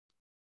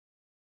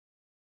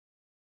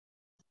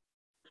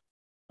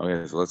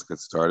Okay, so let's get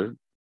started.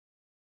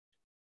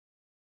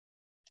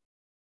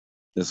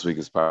 This week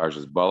is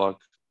Parshas Balak.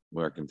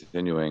 We're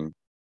continuing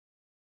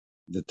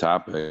the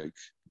topic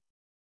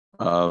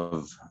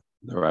of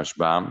the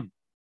Rashbam.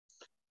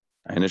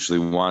 I initially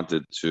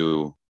wanted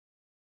to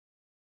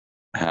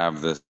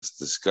have this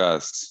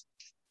discuss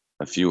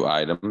a few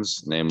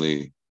items,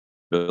 namely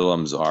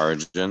Bilam's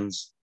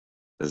origins,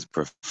 his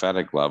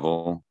prophetic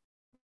level,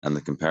 and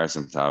the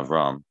comparison to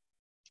Avram.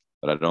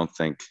 But I don't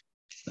think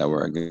that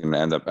we're going to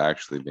end up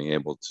actually being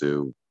able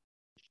to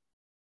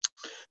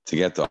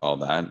get to all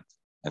that.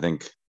 I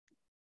think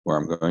where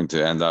I'm going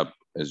to end up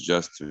is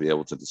just to be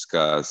able to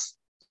discuss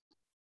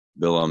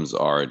Bilam's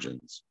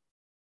origins.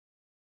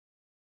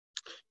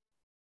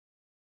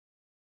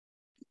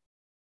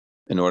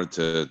 In order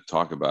to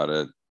talk about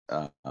it,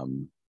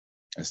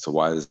 as to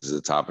why this is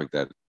a topic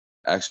that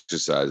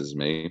exercises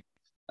me,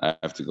 I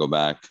have to go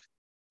back to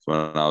when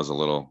I was a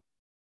little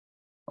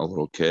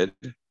kid,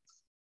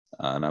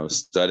 and I was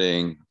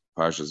studying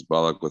Parshas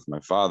Balak with my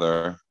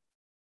father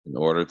in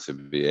order to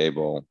be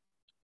able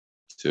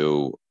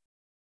to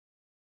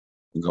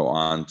go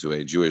on to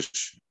a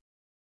Jewish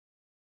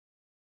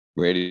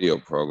radio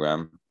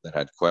program that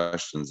had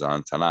questions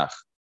on Tanakh,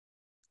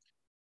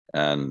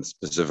 and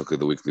specifically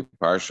the weekly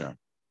Parsha.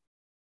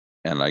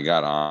 And I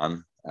got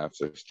on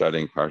after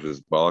studying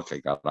Parshas Balak. I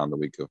got on the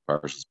week of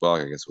Parshas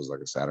Balak. I guess it was like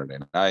a Saturday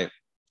night.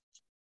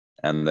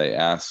 And they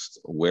asked,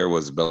 where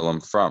was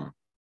Bilam from?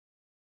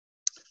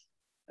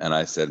 And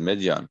I said,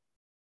 Midian.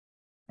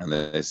 And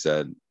they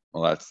said,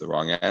 well, that's the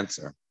wrong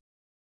answer.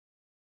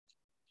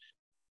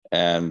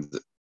 And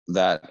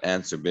that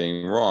answer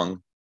being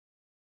wrong,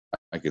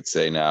 I could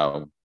say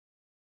now,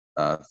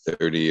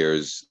 30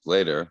 years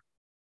later,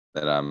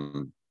 that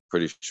I'm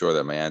pretty sure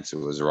that my answer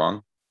was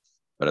wrong.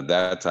 But at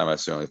that time, I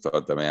certainly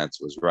thought that my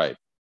answer was right.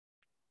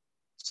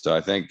 So I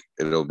think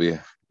it'll be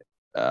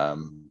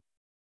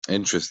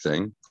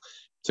interesting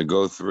to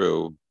go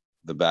through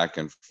the back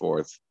and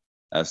forth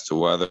as to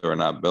whether or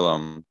not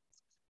Bilam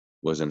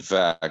was in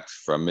fact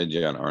from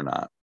Midian or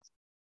not.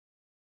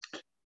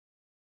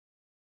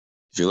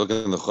 If you look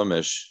in the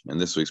Chumash in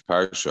this week's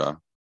Parsha,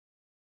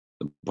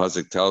 the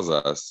Pasuk tells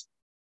us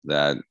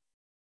that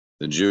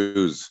the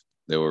Jews,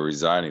 they were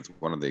resigning to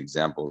one of the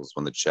examples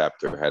when the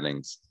chapter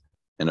headings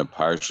in a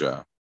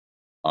Parsha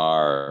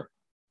are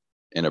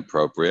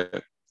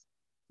inappropriate.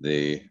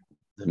 The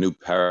new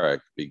parak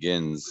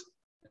begins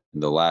in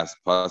the last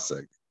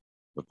pasuk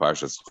of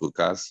Parshas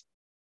Chukas.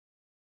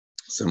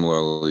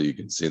 Similarly, you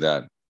can see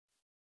that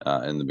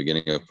in the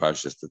beginning of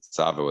Parshas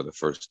Tetzaveh, where the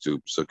first two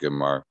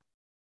psukim are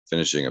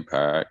finishing a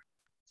parak.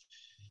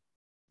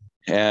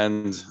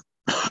 And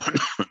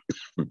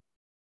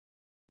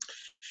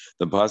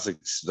the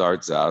pasuk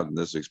starts out in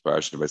this week's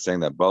Parsha by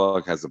saying that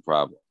Balak has a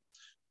problem.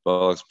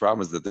 Balak's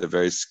problem is that they're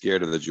very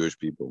scared of the Jewish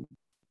people.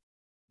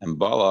 And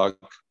Balak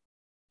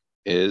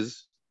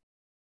is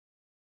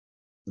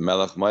the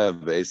Melech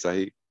Moav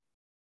Be'esahi.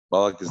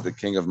 Balak is the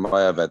king of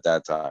Moav at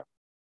that time.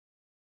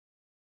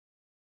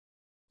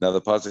 Now the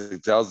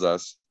pasuk tells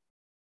us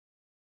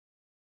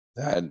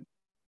that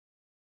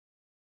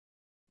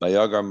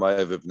Vayagar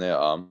Moav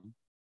ibnei Am,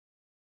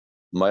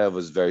 Moav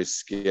was very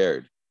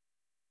scared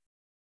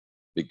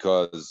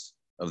because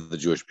of the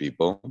Jewish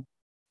people.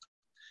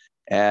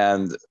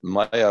 And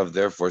Moav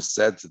therefore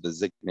said to the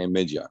Ziknei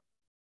Midian.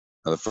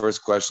 Now the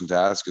first question to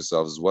ask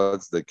yourselves is,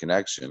 what's the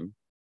connection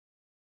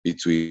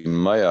between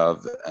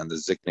Moav and the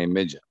Ziknei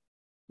Midian?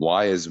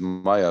 Why is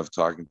Moav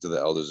talking to the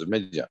elders of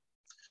Midian?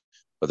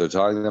 But they're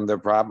telling them their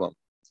problem.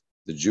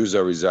 The Jews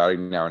are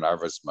residing now in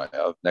Arvas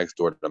Moav, next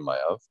door to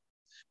Moav.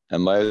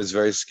 And Moav is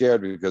very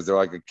scared because they're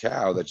like a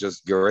cow that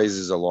just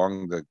grazes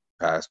along the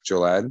pasture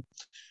land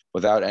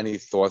without any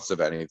thoughts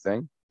of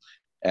anything.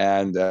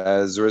 And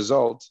as a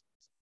result,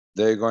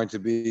 they're going to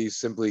be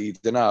simply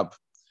eaten up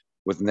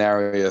with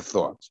nary a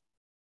thought.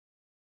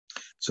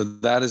 So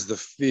that is the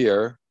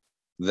fear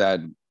that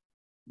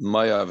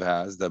Moav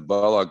has, that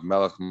Balak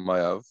Melech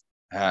Moav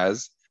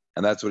has,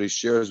 and that's what he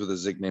shares with the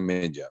Ziknei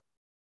Midian.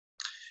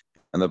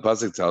 And the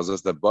pasuk tells us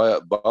that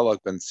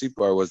Balak ben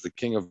Sipar was the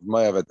king of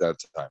Moav at that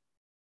time.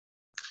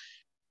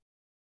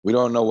 We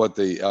don't know what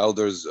the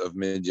elders of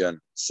Midian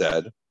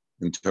said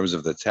in terms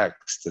of the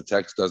text. The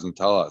text doesn't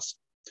tell us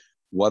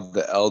what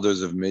the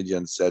elders of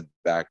Midian said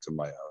back to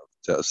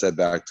Moav, said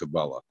back to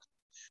Balak.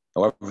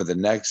 However, the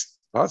next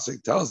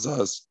pasuk tells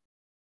us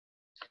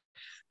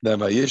that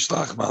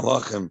Vayishlach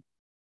Malachim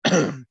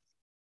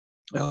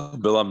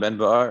Bilam ben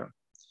Ba'ar.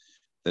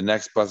 The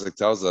next pasuk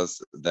tells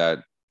us that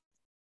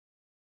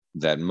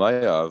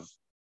Moav,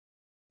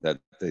 that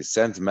they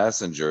sent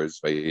messengers,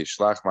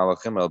 Vayishlach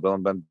Malachim el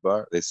Bilam ben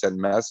Ba'ar, they sent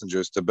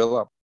messengers to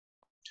Bilam.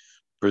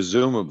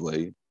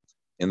 Presumably,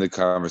 in the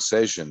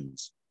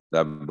conversations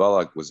that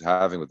Balak was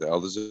having with the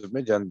elders of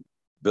Midian,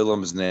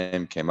 Bilam's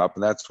name came up,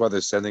 and that's why they're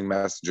sending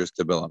messengers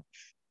to Bilam.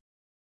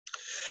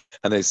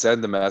 And they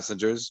send the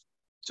messengers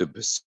to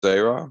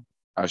Beseira,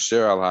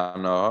 Asher al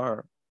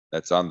HaNahar,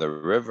 that's on the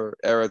river,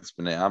 Eretz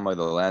B'nei Amai,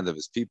 the land of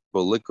his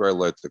people,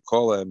 Likra to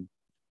call him,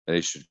 that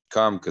he should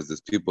come, because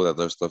there's people that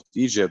left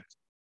Egypt,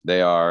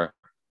 they are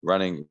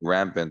running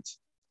rampant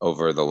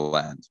over the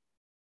land.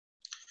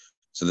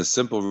 So the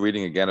simple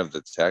reading again of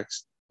the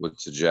text would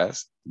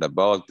suggest that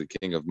Balak, the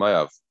king of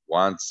Moab,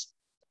 wants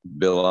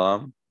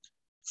Bilam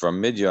from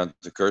Midian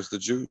to curse the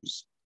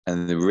Jews.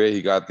 And the way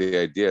he got the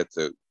idea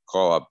to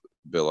call up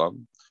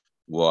Bilam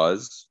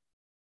was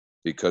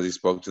because he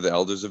spoke to the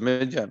elders of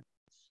Midian.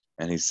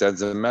 And he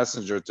sends a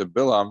messenger to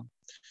Bilam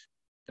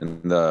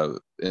in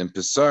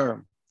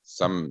Pisar,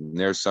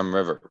 near some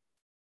river,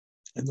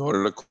 in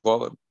order to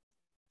call him.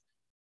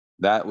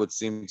 That would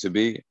seem to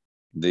be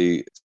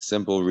the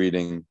simple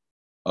reading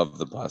of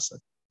the pasuk.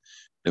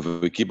 If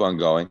we keep on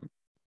going,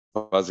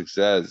 the pasuk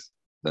says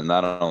that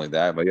not only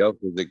that, but the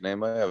Ziknei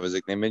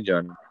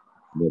Midian,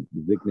 the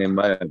Ziknei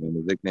Moab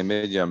and the Ziknei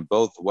Midian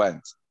both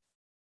went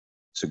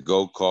to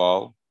go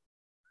call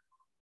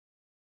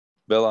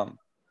Bilam.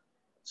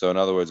 So in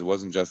other words, it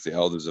wasn't just the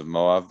elders of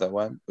Moab that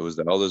went, it was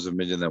the elders of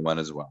Midian that went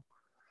as well.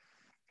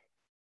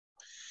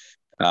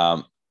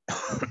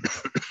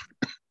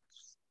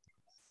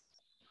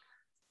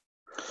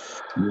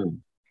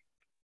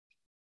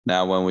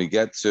 Now, when we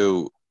get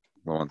to,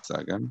 1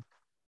 second.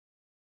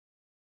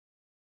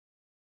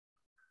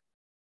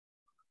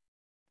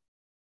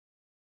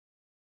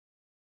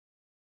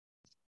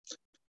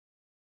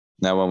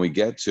 Now, when we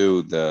get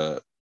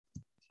to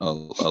a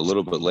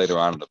little bit later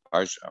on in the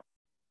parsha,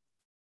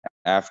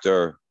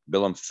 after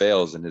Bilam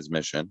fails in his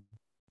mission,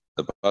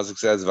 the pasuk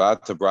says,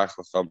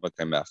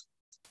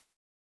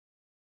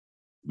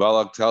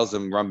 Balak tells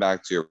him, run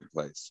back to your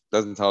place.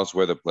 Doesn't tell us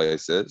where the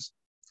place is,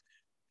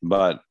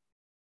 but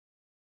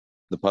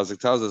the pasuk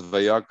tells us,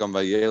 Bilam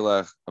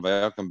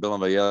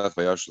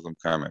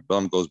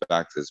goes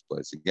back to his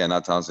place. Again,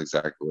 not telling us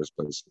exactly where his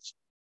place is.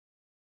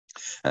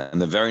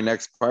 And the very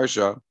next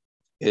parsha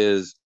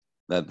is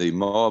that the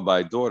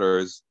Moabite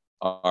daughters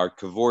are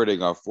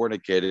cavorting, are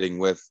fornicating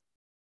with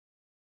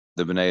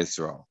the Bnei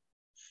Yisrael.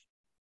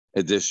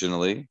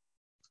 Additionally,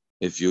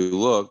 if you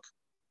look,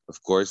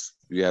 of course,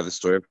 you have the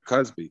story of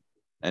Cosby.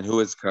 And who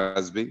is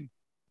Cosby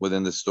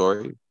within the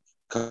story?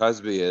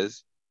 Cosby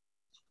is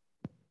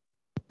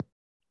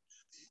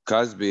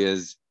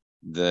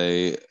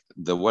the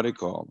what do you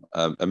call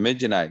him? A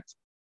Midianite,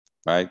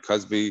 right?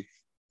 Cosby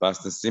bas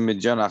Nasim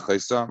Midian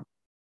Achaisam.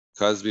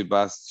 Cosby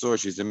bas Tzor,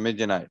 she's a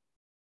Midianite.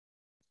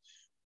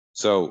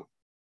 So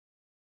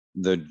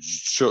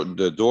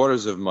the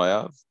daughters of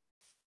Moab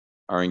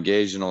are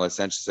engaged in a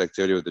licentious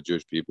activity with the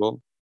Jewish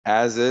people,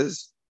 as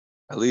is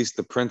at least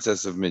the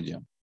princess of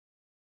Midian.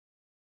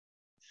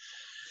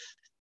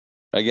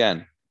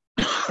 Again,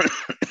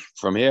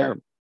 from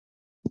here,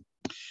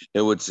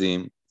 it would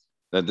seem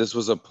that this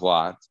was a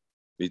plot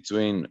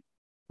between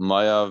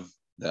Moab,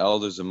 the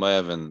elders of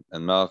Moab and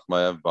Melech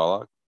Moab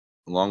Balak,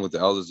 along with the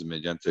elders of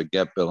Midian, to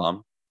get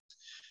Bilam.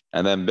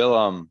 And then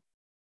Bilam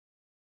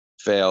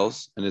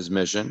fails in his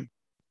mission,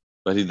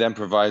 but he then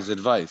provides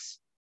advice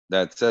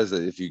that says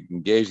that if you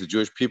engage the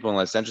Jewish people in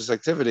licentious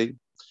activity,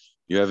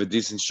 you have a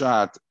decent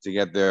shot to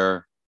get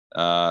their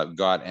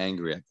God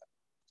angry at them.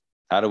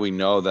 How do we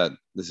know that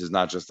this is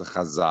not just a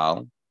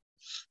chazal?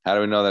 How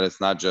do we know that it's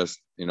not just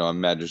a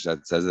medrash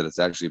that says that it's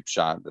actually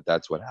pshat, that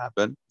that's what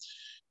happened?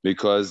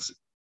 Because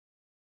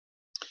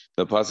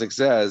the pasuk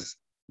says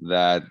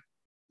that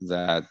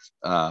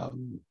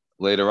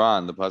later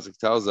on the pasuk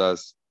tells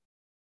us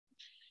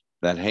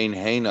that hein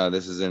heina.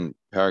 This is in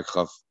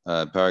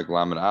Parak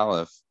Lamed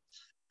Aleph.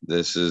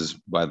 This is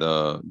by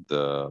the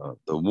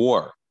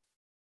war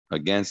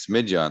against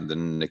Midian, the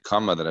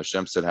Nikama that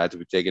Hashem said had to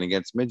be taken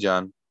against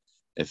Midian.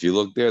 If you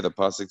look there, the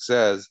pasuk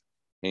says,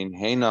 "Hein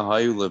heina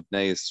hayu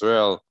lebnei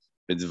Yisrael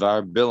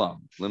b'dvar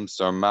Bilam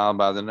limsar mal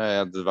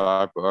b'Adonai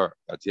b'dvar Peor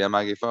v'tiyeh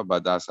magifa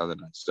b'das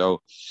Adonai."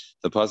 So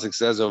the pasuk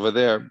says over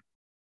there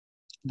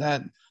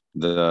that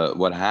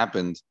what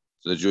happened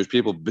to the Jewish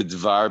people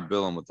b'dvar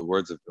Bilam, with the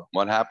words of Bilam.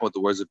 What happened with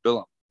the words of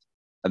Bilam?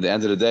 At the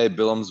end of the day,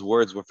 Bilam's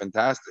words were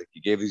fantastic.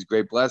 He gave these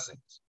great blessings.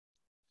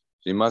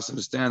 So you must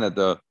understand that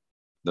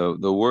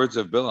the words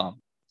of Bilam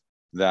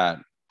that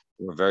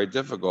were very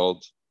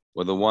difficult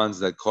were the ones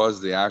that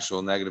caused the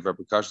actual negative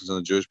repercussions on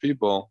the Jewish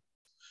people,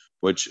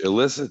 which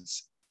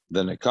elicits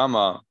the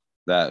nekama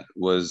that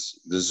was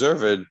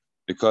deserved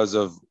because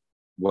of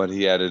what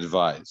he had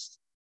advised.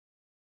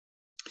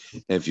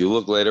 If you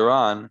look later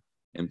on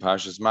in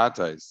Pashas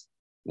Matais,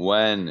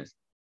 when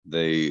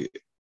the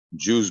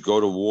Jews go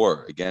to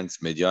war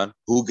against Midian,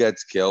 who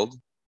gets killed?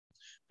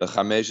 The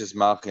Chameshes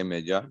Malchei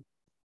Midian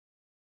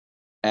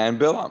and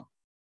Bilam,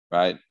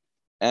 right?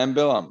 And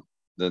Bilam.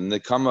 The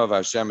Nekama of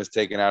Hashem is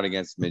taken out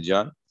against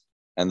Midian,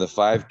 and the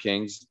 5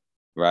 kings,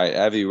 right?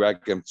 Avi,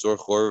 Rekem, Tzor,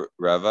 Chor,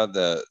 Reva.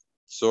 The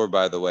Tzor,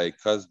 by the way,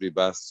 Cosby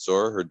bas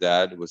Tzor, her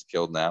dad was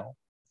killed now.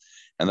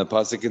 And the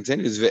pasuk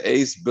continues,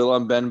 Ve'es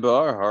Bilam ben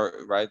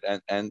Ba'ar, right?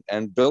 And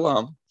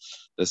Bilam,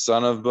 the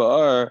son of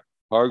Ba'ar,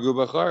 Hargu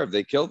B'char,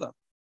 they killed him.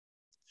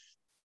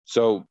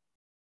 So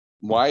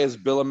why is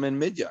Bilam in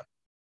Midian?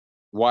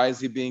 Why is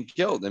he being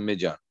killed in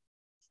Midian?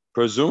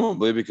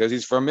 Presumably because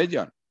he's from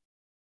Midian.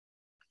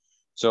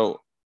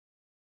 So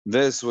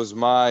this was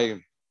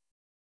my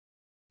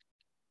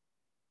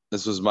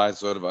this was my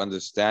sort of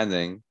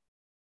understanding,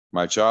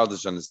 my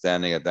childish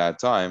understanding at that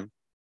time,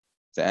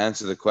 to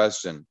answer the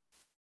question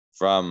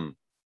from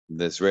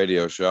this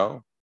radio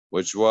show,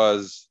 which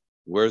was,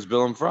 where's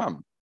Bilam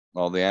from?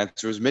 Well, the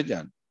answer is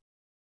Midian.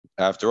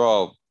 After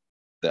all,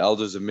 the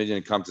elders of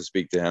Midian come to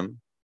speak to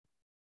him.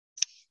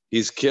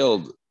 He's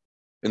killed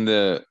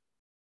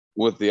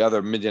with the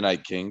other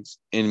Midianite kings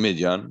in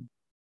Midian.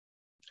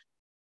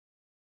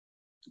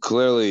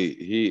 Clearly,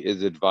 he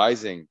is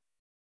advising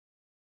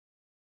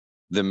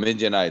the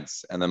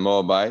Midianites and the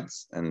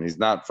Moabites, and he's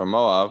not from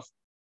Moab,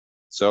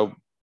 so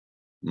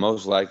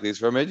most likely he's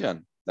from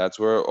Midian. That's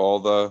where all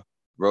the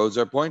roads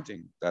are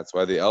pointing. That's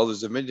why the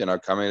elders of Midian are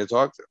coming to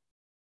talk to him.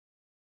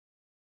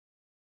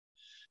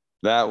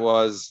 That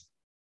was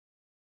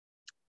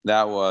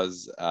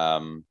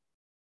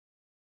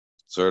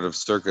sort of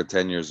circa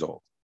 10 years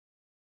old.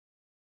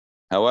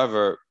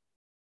 However,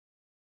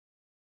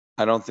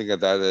 I don't think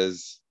that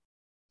is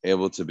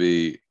able to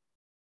be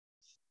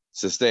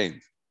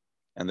sustained.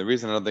 And the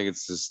reason I don't think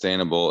it's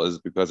sustainable is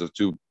because of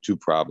two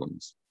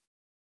problems.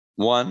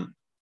 One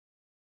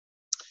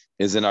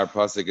is in our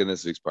pasuk in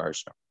this week's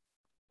parsha.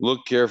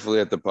 Look carefully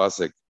at the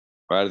pasuk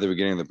right at the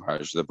beginning of the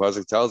parsha. The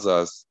pasuk tells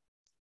us,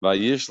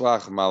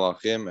 "Vayishlach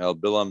malachim el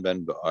Bilam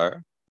ben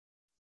Be'ar."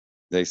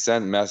 They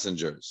sent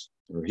messengers,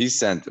 or he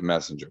sent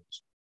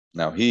messengers.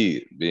 Now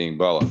he, being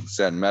Balak,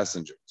 sent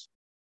messengers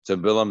to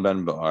Bilam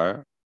ben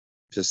Be'ar,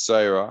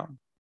 Pisaira,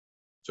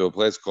 to a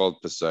place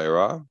called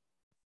Pisaira,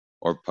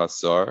 or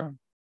Pasar.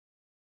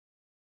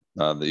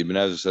 The Ibn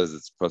Ezra says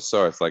it's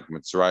Pasar, it's like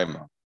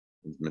Mitzrayim.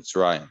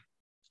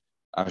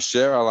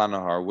 Asher al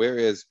Nahar, where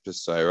is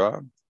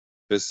Pisaira?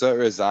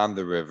 Pisaira is on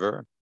the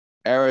river.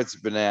 Eretz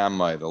Bnei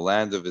Amai, the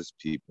land of his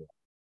people.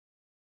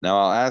 Now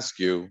I'll ask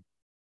you,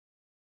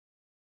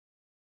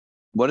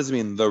 what does it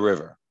mean, the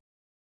river?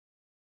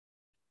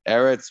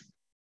 Eretz,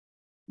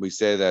 we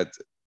say that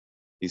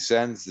he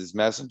sends his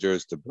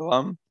messengers to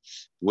Bilam,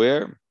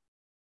 where?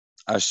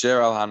 Asher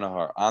al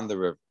Hanahar, on the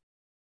river.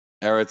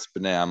 Eretz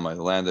Bnei Amai,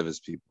 the land of his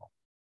people.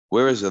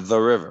 Where is the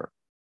river?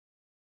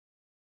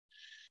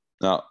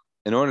 Now,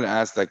 in order to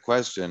ask that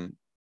question,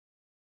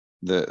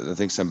 I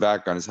think some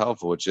background is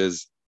helpful, which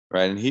is,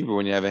 right, in Hebrew,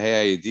 when you have a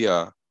hey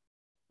idea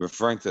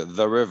referring to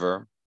the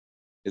river,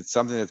 it's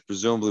something that's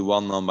presumably well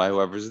known by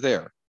whoever's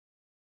there.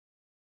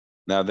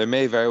 Now, there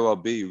may very well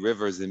be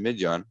rivers in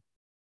Midian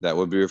that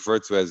would be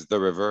referred to as the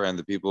river, and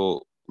the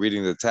people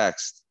reading the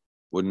text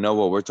would know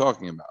what we're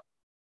talking about.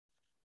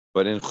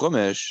 But in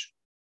Chumash,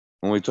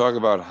 when we talk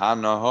about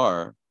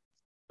Ha-Nahar,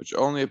 which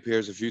only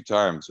appears a few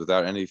times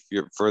without any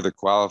further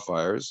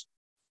qualifiers,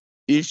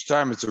 each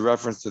time it's a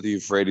reference to the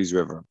Euphrates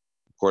River,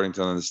 according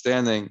to an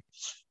understanding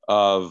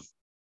of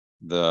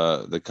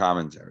the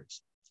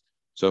commentaries.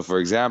 So, for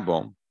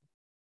example,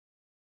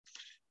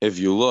 if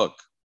you look,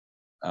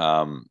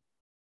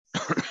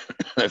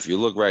 if you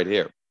look right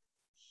here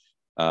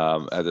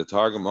at the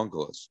Targum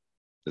Onkelos,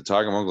 or the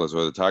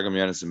Targum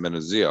Yonasan ben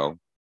Uziel,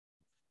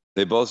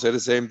 they both say the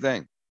same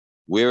thing.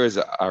 Where is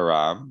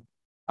Aram?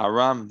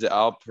 Aram de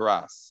Al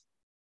Paras.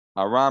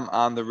 Aram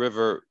on the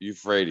river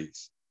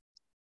Euphrates.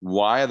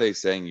 Why are they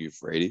saying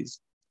Euphrates?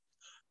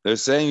 They're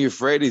saying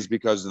Euphrates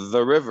because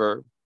the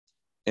river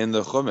in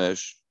the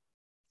Chumash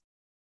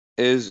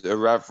is a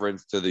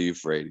reference to the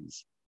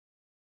Euphrates.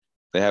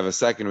 They have a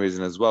second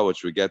reason as well,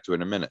 which we get to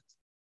in a minute.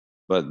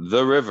 But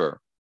the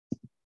river,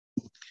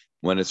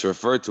 when it's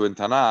referred to in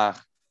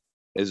Tanakh,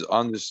 is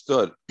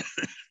understood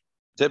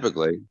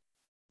typically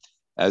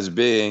as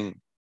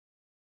being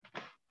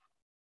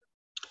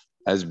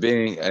a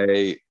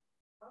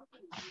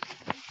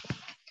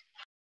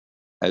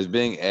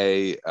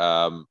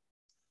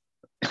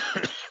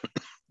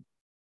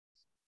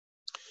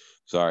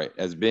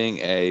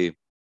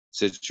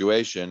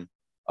situation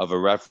of a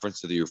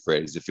reference to the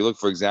Euphrates. If you look,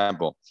 for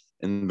example,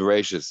 in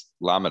Bereshis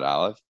Lamed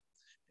Aleph,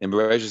 the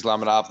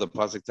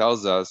pasuk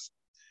tells us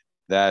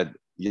that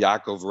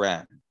Yaakov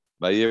ran.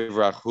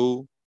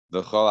 Vayivrachu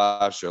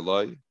v'chol asher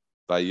lo,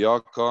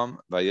 vayokom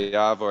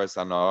vayavor es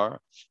hanar,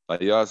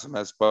 vayosem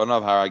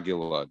esponav hara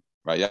Gilad.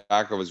 Right,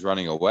 Yaakov is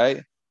running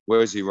away.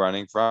 Where is he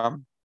running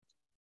from?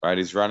 Right,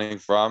 he's running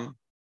from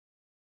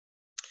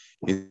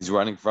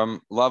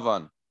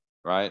Lavan,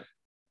 right?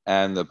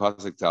 And the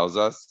pasuk tells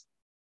us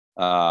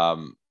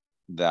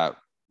that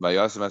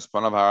vayosem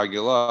esponav hara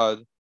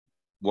Gilad.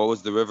 What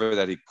was the river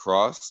that he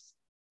crossed?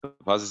 The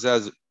pasuk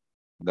says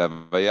that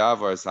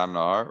Vayavar es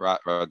hanar.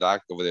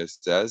 Radak over there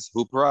says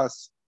Hu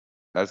Paras.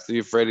 That's the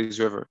Euphrates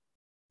River.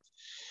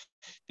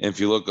 If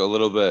you look a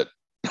little bit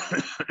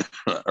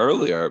a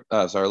little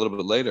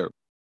bit later,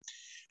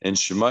 in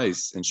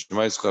Shemais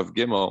Chav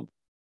Gimel,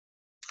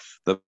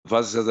 the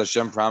pasuk says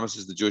Hashem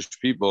promises the Jewish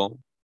people,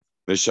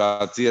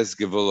 V'shati es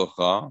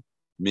gevulucha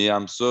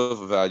miyam suf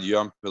v'ad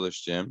yom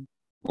Pilishtim.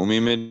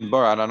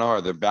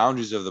 The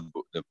boundaries of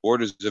the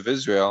borders of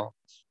Israel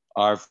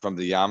are from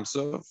the Yam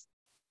Suf,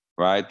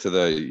 right, to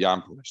the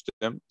Yam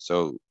Pelishtim.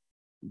 So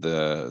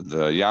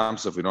the Yam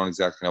Suf, we don't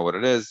exactly know what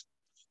it is,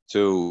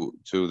 to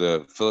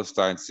the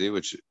Philistine Sea,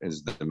 which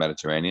is the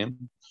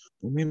Mediterranean.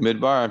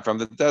 And from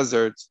the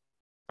desert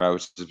right,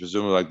 which is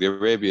presumably like the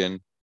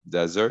Arabian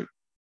desert,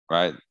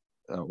 right,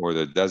 or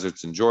the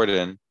deserts in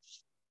Jordan,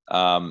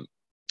 Ad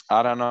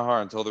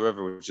Nahar until the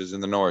river, which is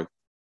in the north.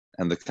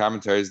 And the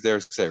commentaries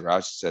there say,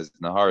 Rashi says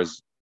Nahar is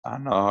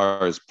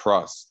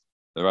pros.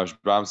 The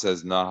Rashbam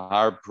says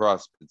Nahar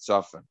pros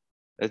b'tzafon.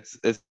 It's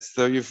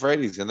the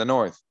Euphrates in the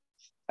north,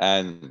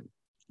 and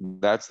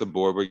that's the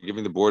border. We're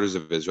giving the borders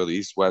of Israel, the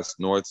east, west,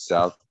 north,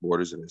 south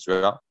borders of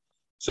Israel.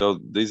 So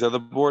these are the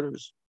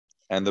borders,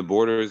 and the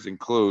borders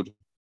include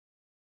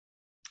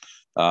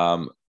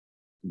the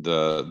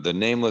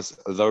nameless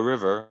the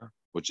river,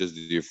 which is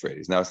the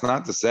Euphrates. Now, it's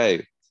not to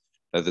say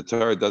that the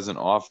Torah doesn't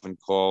often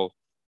call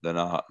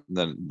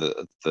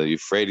the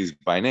Euphrates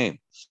by name.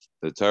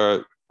 The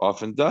Torah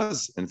often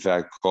does, in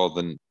fact, call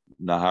the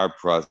Nahar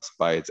Pras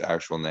by its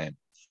actual name.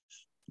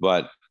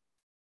 But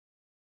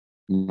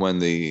when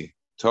the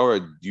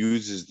Torah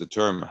uses the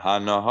term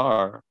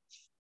Ha-Nahar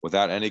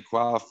without any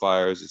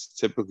qualifiers, it's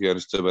typically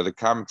understood by the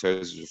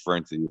commentators as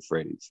referring to the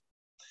Euphrates.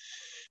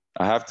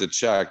 I have to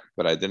check,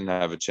 but I didn't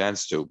have a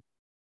chance to.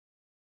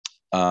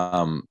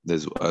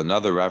 There's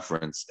another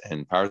reference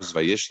in Parshas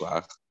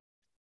Vayishlach.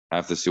 I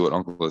have to see what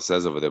Uncle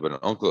says over there,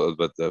 but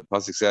the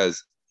pasuk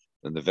says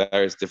in the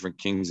various different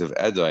kings of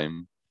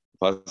Edom,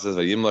 the pasuk says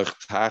Vayimlech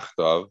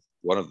Tachtov,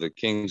 one of the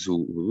kings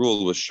who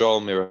ruled was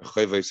Shaul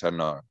Miracheves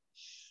Hanar.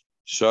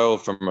 Shaul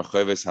from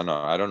Recheves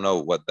Hanar. I don't know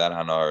what that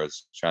Hanar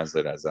is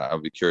translated as.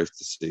 I'll be curious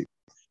to see,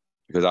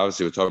 because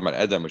obviously we're talking about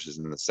Edom, which is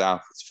in the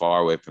south. It's far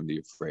away from the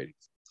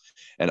Euphrates,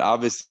 and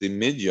obviously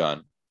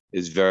Midian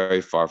is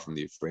very far from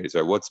the Euphrates.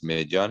 Right? What's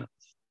Midian?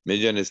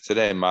 Midian is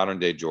today modern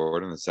day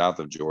Jordan, the south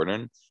of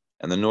Jordan,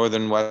 and the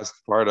northern west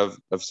part of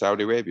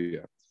Saudi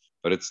Arabia,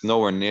 but it's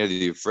nowhere near the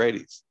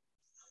Euphrates.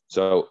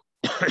 So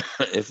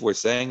if we're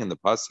saying in the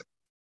pasuk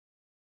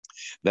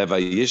that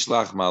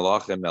Vayishlach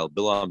Malachem El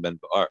Bilam ben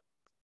Ba'ar,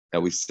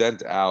 that we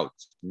sent out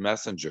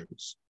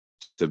messengers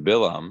to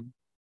Bilam,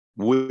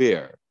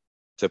 where?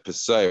 To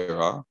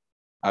Pesaira,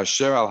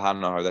 Asher al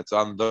Hanahar, that's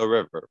on the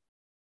river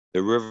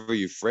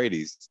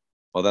Euphrates.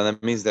 Well, then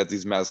it means that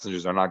these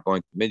messengers are not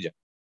going to Midian.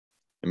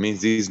 It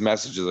means these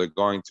messengers are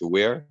going to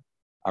where?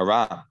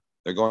 Aram.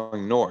 They're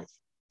going north.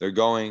 They're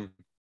going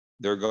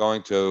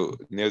to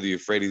near the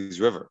Euphrates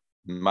River,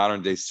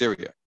 modern day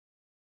Syria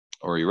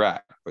or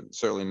Iraq, but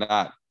certainly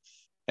not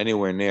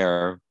anywhere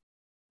near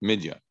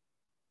Midian.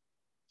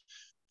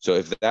 So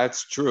if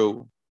that's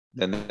true,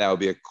 then that would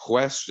be a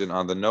question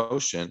on the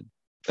notion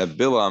that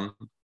Bilam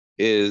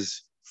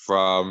is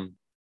from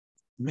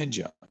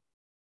Midian.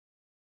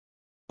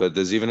 But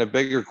there's even a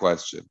bigger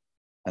question,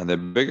 and the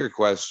bigger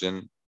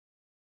question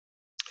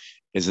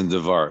is in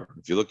Devar.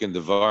 If you look in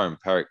Devar in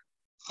Parak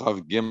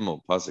Chav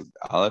Gimel Pasuk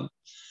Daled,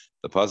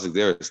 the pasuk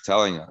there is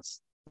telling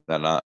us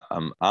that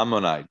an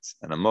Ammonite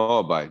and a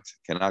Moabite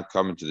cannot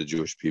come into the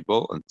Jewish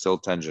people until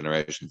 10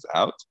 generations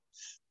out.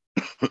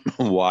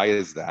 Why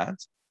is that?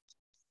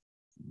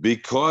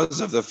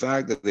 Because of the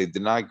fact that they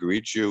did not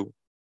greet you,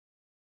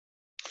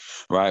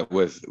 right,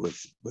 with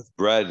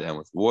bread and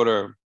with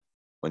water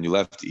when you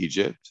left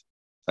Egypt.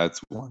 That's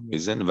one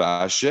reason.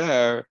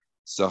 V'asher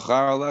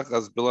sachar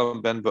alechas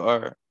Bilam ben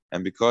Ba'ar,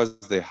 and because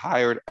they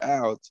hired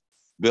out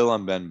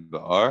Bilam ben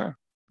Ba'ar,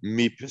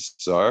 mi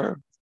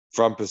Pesar,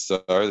 from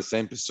Pesar, the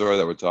same Pesar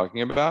that we're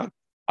talking about,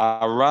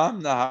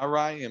 Aram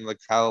Naharayim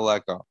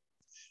l'kalaleka,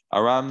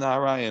 Aram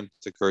Naharayim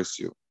to curse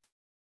you.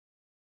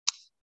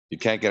 You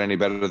can't get any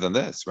better than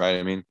this, right?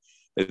 I mean,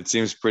 it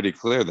seems pretty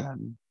clear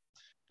then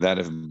that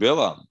if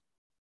Bilam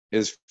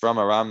is from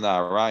Aram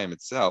Naharayim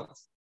itself,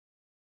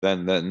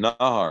 then the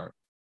Nahar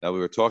that we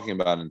were talking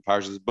about in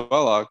Parshas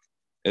Balak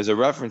is a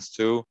reference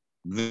to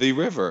the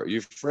river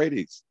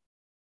Euphrates.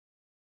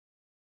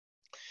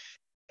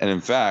 And in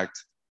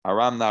fact,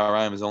 Aram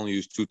Naharayim is only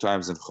used 2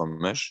 times in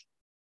Chumash,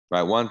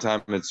 right? One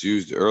time it's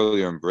used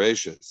earlier in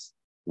Bereshis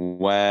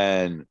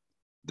when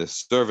the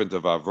servant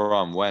of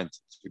Avram went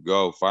to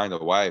go find a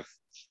wife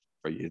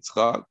for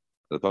Yitzchak.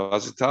 The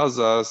pasuk tells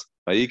us,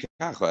 he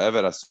went with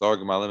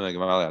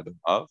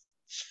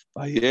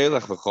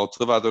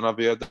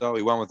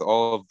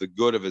all of the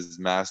good of his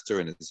master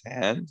in his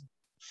hand.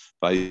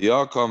 And they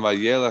went to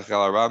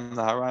Aram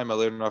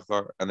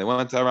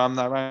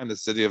Naharaim, the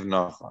city of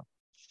Nachar.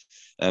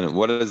 And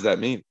what does that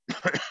mean?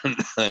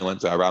 They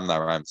went to Aram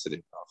Naharaim, city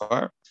of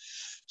Nachar.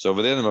 So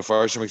over there, the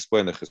Mefarshim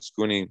explain, the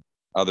Chizkuni,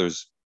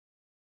 others,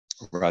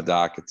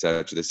 Radak,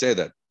 etc. They say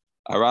that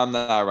Aram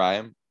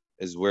Naharaim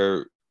is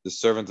where the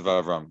servant of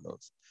Avram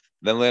goes.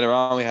 Then later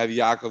on, we have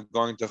Yaakov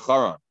going to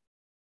Haran.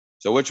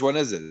 So which one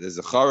is it? Is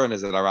it Haran?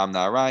 Is it Aram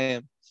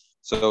Naharaim?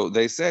 So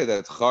they say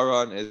that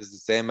Haran is the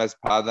same as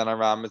Padan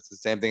Aram. It's the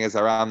same thing as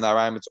Aram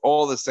Naharaim. It's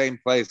all the same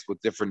place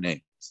with different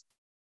names.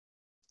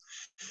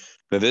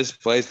 But this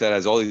place that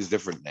has all these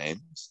different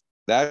names,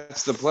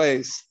 that's the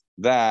place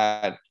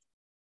that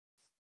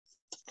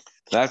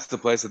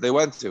they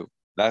went to.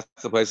 That's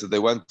the place that they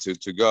went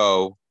to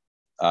go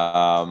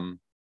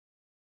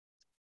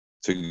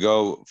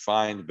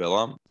find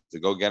Bilam, to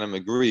go get him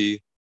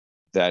agree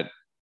that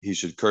he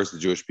should curse the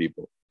Jewish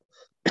people.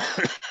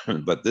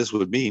 But this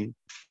would mean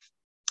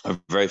a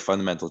very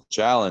fundamental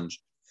challenge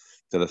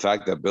to the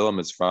fact that Bilam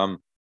is from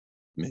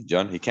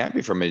Midian. He can't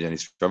be from Midian.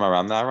 He's from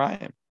Aram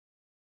Naharaim.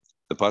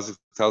 The pasuk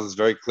tells us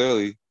very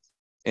clearly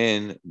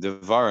in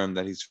Devarim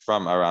that he's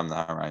from Aram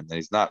Naharaim, that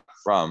he's not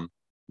from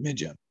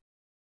Midian.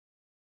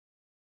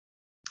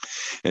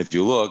 If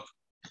you look,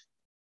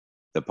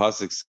 the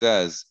pasuk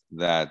says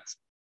that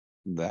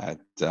I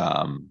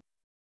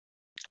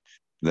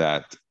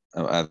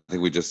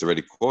think we just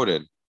already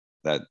quoted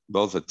that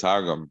both the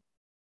Targum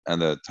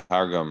and the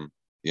Targum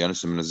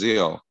Yonasim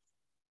Nazil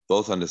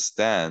both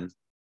understand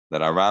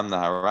that Aram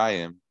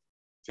Naharaim,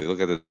 if you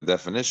look at the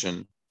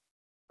definition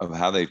of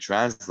how they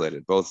translate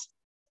it, both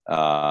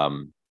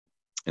in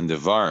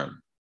Devarim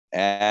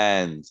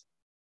and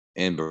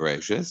in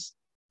Bereshis,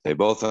 they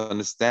both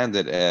understand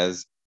it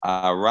as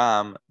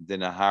Aram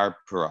Dinahar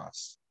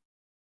Paras.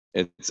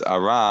 It's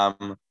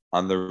Aram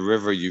on the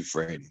river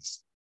Euphrates.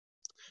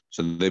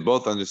 So they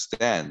both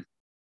understand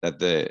that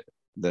the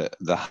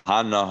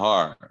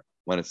Hanahar,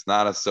 when it's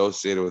not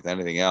associated with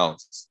anything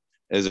else,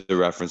 is a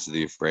reference to the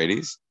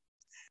Euphrates.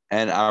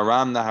 And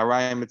Aram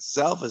Naharaim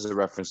itself is a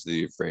reference to the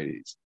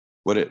Euphrates.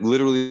 What it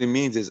literally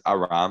means is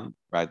Aram,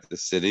 right, the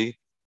city,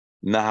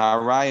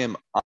 Naharaim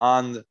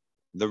on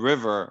the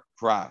river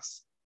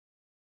Pras.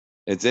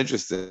 It's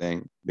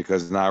interesting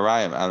because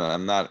Naharaim,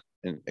 I'm not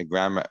a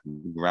grammar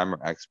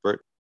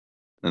expert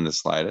in the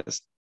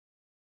slightest,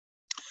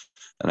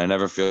 and I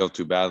never feel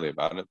too badly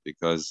about it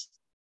because,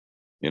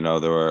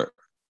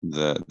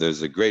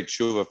 there's a great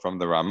tshuva from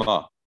the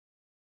Ramah.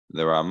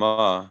 The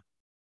Ramah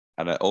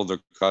had an older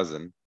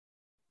cousin,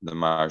 the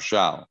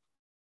Marshal.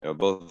 They were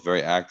both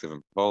very active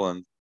in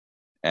Poland,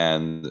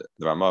 and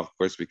the Ramah, of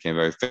course, became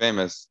very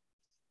famous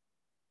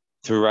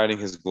through writing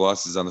his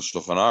glosses on the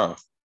Shulchan Aruch.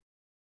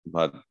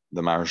 But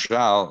the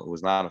Marshal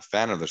was not a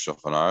fan of the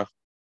Shulchan Aruch,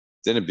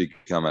 didn't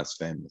become as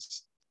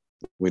famous.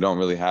 We don't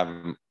really have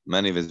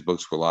many of his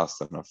books were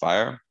lost in a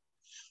fire.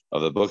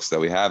 Of the books that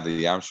we have, the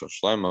Yam Shel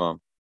Shlomo,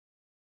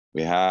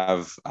 we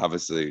have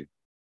obviously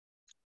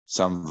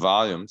some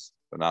volumes,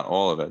 but not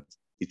all of it.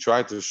 He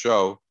tried to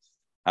show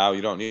how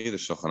you don't need the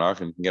Shulchan Aruch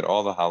and you can get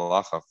all the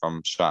halacha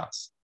from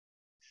Shas.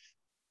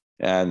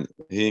 And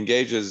he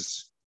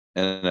engages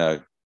in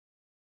a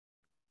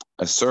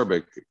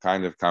acerbic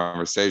kind of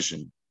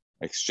conversation,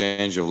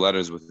 exchange of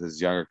letters with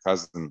his younger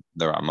cousin,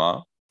 the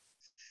Ramah,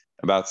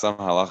 about some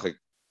halachic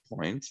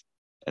point.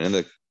 And in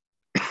the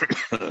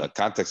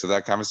context of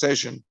that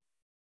conversation,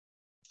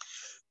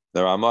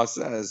 the Ramah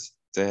says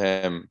to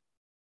him,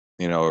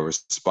 a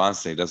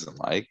response that he doesn't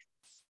like.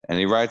 And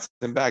he writes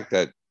him back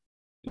that,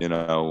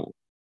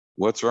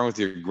 what's wrong with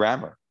your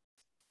grammar?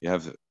 You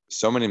have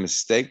so many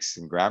mistakes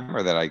in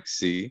grammar that I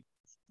see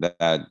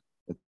that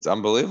it's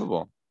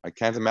unbelievable. I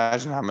can't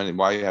imagine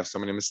why you have so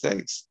many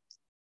mistakes.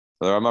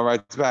 So the Ramah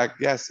writes back,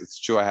 yes, it's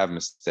true I have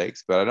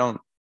mistakes, but I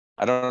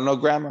don't know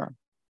grammar.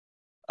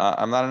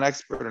 I'm not an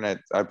expert in it.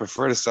 I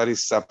prefer to study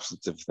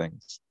substantive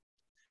things.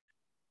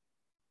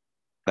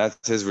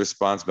 That's his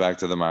response back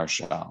to the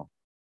Marshal.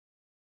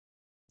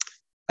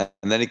 And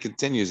then he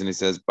continues and he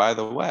says, by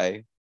the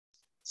way,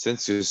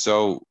 since you're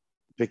so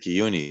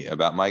picky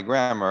about my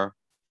grammar,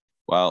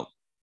 well,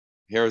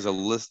 here's a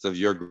list of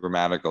your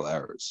grammatical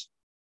errors.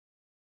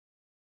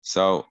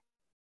 So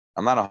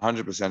I'm not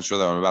 100% sure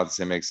that what I'm about to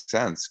say makes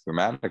sense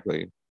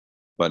grammatically,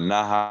 but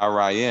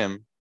Naharayim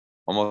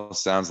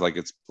almost sounds like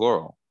it's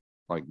plural,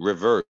 like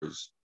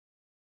rivers.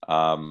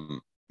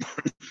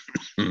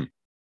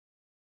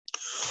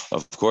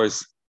 Of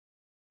course,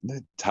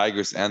 the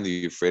Tigris and the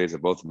Euphrates are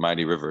both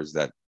mighty rivers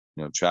that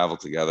travel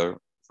together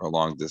for a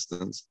long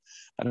distance.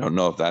 I don't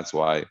know if that's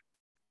why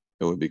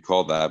it would be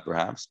called that,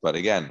 perhaps. But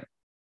again,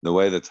 the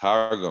way the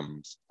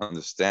Targums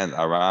understand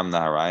Aram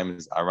Naharaim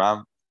is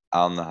Aram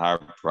al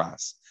Nahar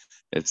Pras.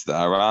 It's the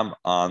Aram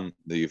on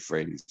the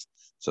Euphrates.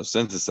 So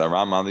since it's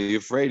Aram on the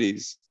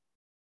Euphrates,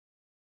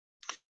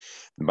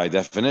 by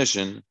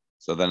definition,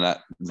 so then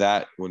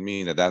that would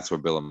mean that that's where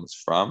Bilam is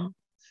from.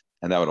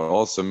 And that would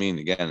also mean,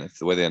 again, if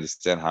the way they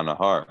understand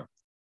Hanahar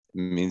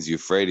means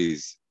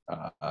Euphrates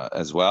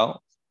as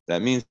well,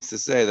 that means to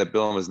say that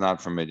Bilam is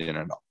not from Midian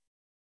at all.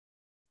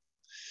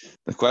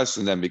 The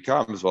question then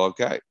becomes, well,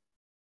 okay,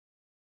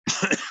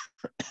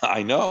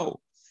 I know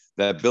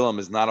that Bilam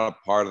is not a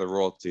part of the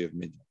royalty of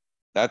Midian.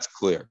 That's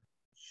clear.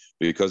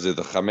 Because of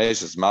the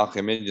Chameshes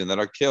Malchei Midian that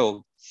are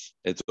killed,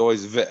 it's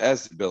always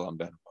Ve'ez Bilam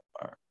ben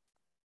Bachar.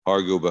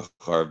 Hargu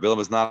Bachar. Bilam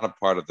is not a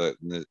part of the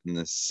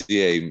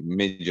Nesiei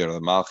Midian or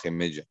the Malchei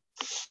Midian.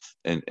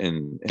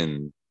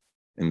 In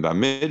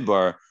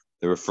Bamidbar,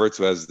 they're referred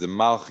to as the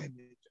Malchei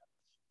Midian.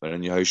 But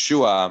in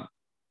Yehoshua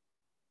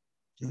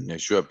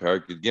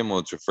Perek Gimel,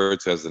 it's referred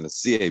to as the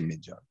Nesiei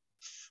Midian.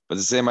 But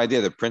the same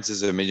idea, the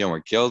princes of Midian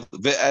were killed,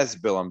 Ve'ez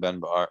Bilam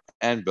ben Ba'ar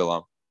and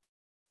Bilam.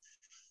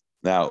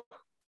 Now,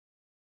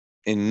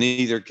 in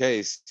neither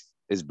case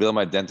is Bilam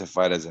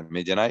identified as a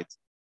Midianite.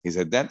 He's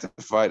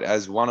identified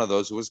as one of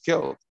those who was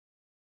killed.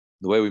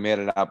 The way we made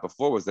it out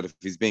before was that if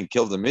he's being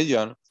killed in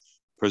Midian,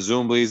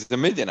 presumably he's the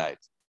Midianite.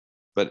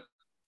 But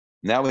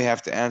now we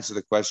have to answer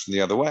the question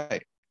the other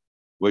way,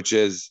 which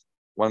is,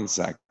 one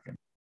second,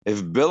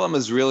 If Bilam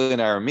is really an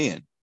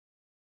Aramean,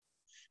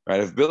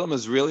 right? If Bilam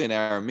is really an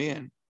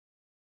Aramean,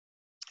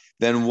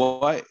 then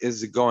what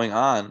is going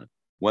on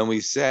when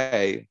we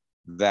say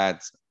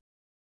that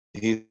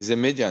he's a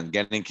Midian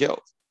getting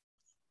killed?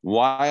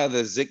 Why are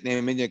the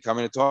Ziknei Midian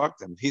coming to talk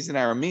to him? If he's an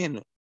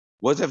Aramean,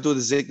 what does it have to do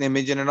with the Ziknei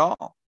Midian at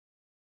all?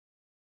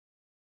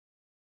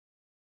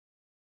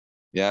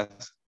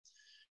 Yes.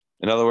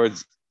 In other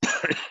words,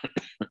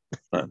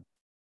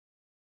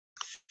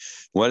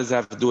 what does it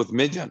have to do with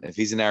Midian? If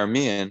he's an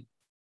Aramean,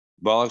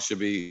 Balak should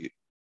be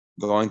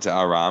going to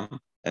Aram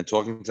and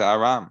talking to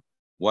Aram.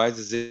 Why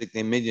is the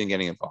Ziknei Midian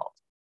getting involved?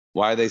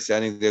 Why are they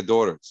sending their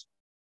daughters?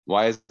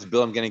 Why is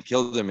Bilam getting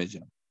killed in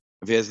Midian?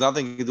 If he has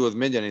nothing to do with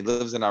Midian, he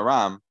lives in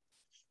Aram,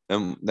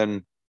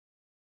 then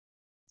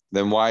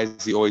why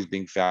is he always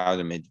being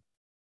found in Midian?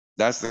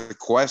 That's the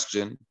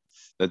question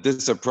that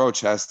this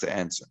approach has to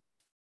answer.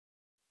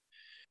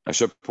 I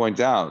should point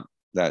out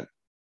that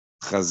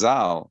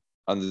Chazal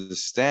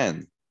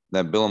understand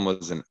that Bilam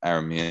was an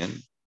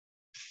Aramean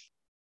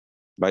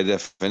by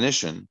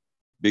definition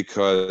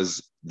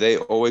because they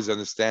always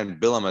understand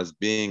Bilam as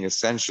being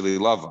essentially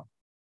Lava.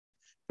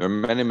 There are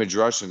many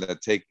midrashim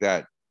that take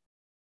that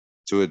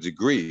to a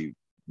degree,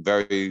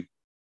 very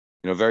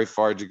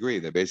far degree.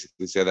 They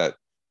basically say that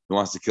he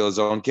wants to kill his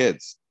own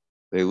kids.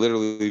 They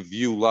literally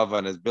view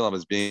Lavan as Bilam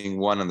as being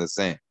one and the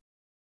same.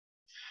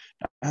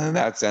 And in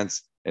that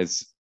sense,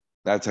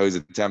 that's how he's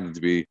attempting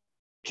to be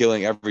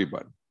killing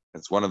everybody.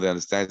 It's one of the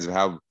understandings of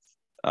how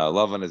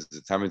Lavan is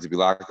attempting to be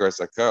Lakar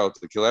Sakal,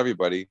 to kill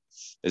everybody,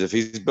 is if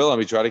he's Bilam,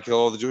 he try to kill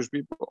all the Jewish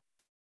people.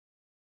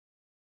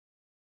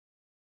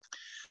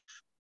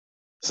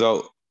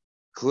 So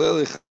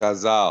clearly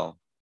Chazal,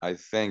 I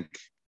think,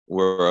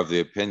 were of the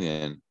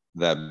opinion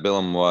that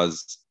Bilam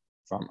was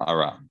from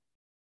Aram.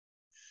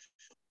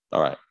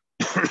 All right.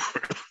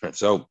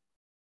 So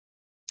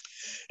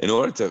in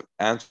order to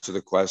answer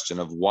the question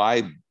of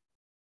why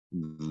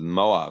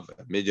Moab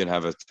and Midian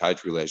have a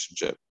tight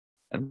relationship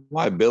and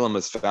why Bilam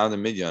is found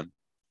in Midian, I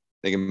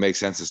think it makes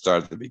sense to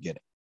start at the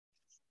beginning.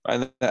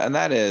 Right? And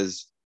that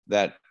is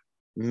that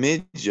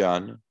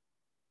Midian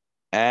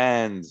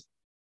and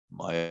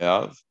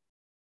Moab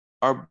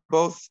are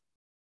both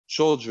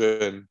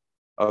children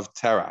of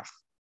Terach.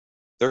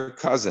 They're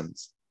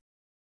cousins.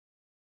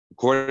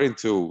 According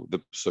to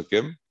the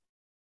Psukim,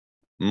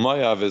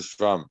 Moab is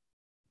from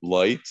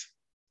Light,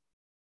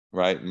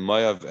 right?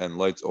 Moab and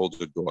Light's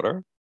older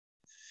daughter.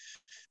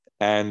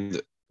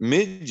 And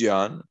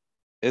Midian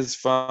is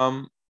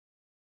from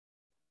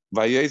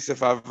Vayesef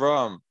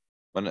Avram.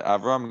 When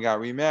Avram got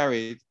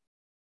remarried,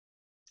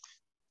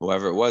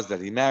 whoever it was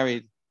that he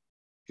married,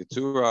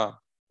 Keturah,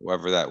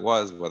 whoever that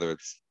was, whether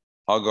it's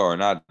Hagar or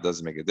not,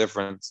 doesn't make a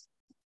difference.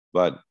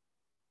 But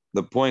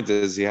the point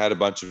is, he had a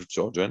bunch of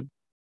children,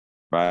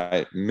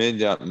 right?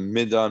 Midian,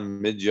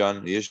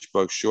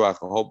 Yishbak,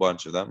 Shuach, a whole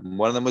bunch of them.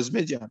 One of them was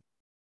Midian.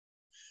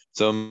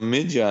 So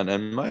Midian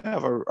and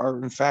Moab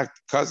are in fact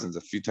cousins,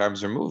 a few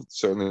times removed,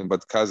 certainly,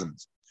 but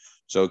cousins.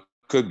 So it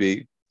could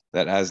be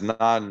that as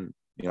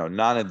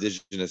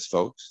non-indigenous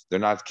folks, they're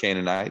not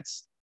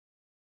Canaanites.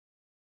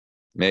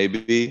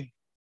 Maybe,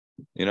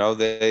 they what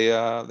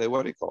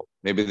do you call it?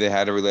 Maybe they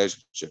had a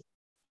relationship.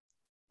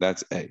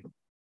 That's A.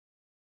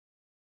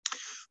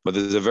 But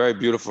there's a very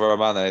beautiful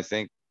Ramban that I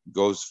think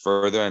goes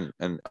further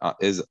and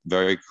is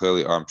very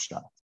clearly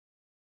Armshot.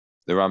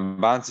 The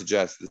Ramban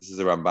suggests, this is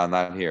a Ramban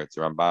not here, it's a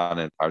Ramban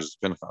in Parshas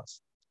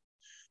Pinchas.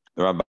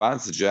 The Ramban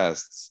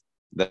suggests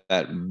that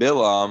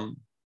Bilam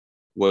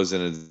was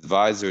an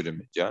advisor to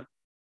Midian,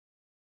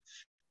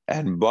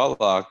 and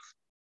Balak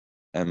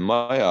and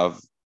Moab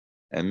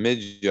and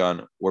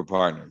Midian were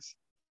partners.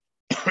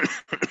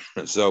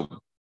 So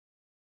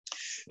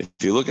if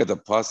you look at the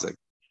pasuk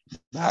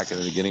back in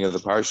the beginning of the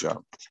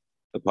parsha,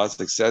 the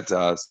pasuk said to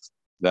us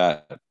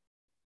that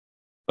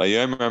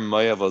Vayomer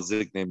Moab al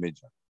Ziknei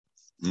Midian.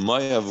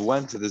 Moab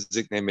went to the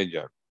Ziknei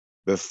Midian.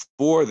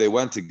 Before they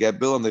went to get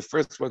Bilam, they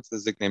first went to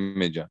the Ziknei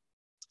Midian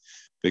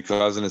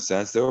because, in a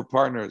sense, they were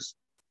partners.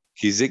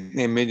 They're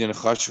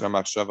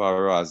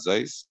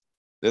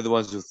the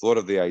ones who thought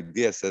of the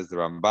idea, says the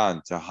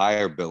Ramban, to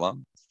hire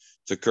Bilam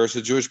to curse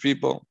the Jewish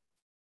people.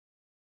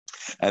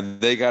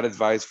 And they got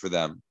advice for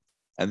them.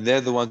 And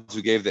they're the ones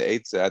who gave the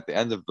eitzah at the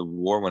end of the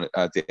war,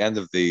 at the end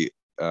of the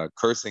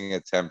cursing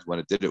attempt when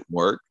it didn't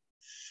work.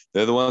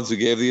 They're the ones who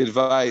gave the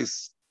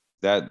advice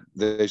that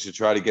they should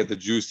try to get the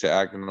Jews to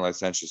act in a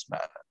licentious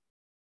manner.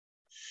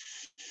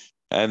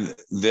 And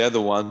they're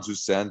the ones who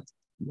sent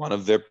one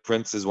of their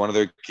princes, one of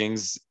their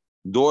king's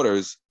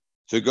daughters,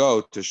 to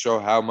go to show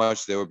how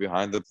much they were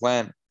behind the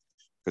plan,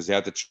 because they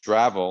had to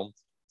travel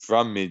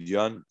from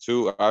Midian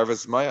to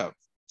Arvas Moab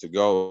to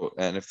go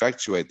and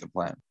effectuate the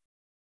plan.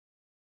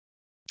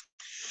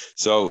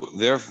 So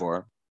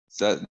therefore,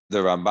 the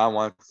Ramban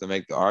wants to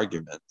make the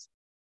argument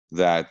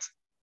that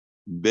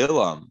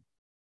Bilam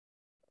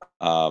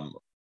was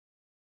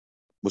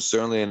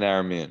certainly an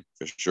Aramean,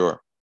 for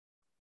sure.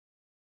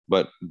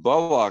 But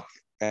Balak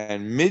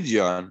and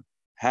Midian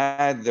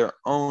had their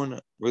own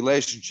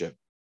relationship.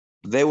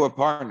 They were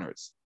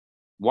partners.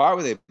 Why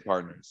were they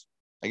partners?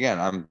 Again,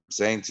 I'm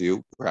saying to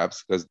you,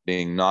 perhaps because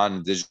being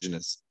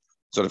non-indigenous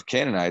sort of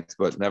Canaanites,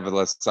 but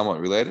nevertheless somewhat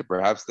related,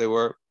 perhaps they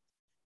were,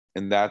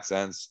 in that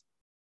sense,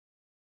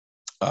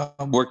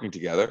 working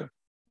together.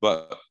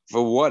 But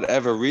for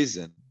whatever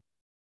reason,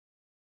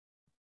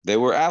 they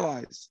were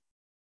allies.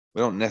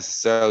 We don't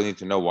necessarily need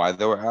to know why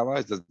they were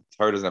allies. The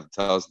Torah doesn't have to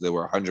tell us they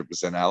were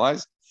 100%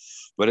 allies,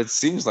 but it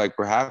seems like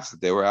perhaps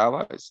that they were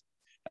allies.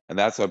 And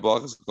that's why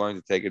Balak is going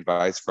to take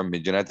advice from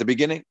Midian at the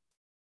beginning.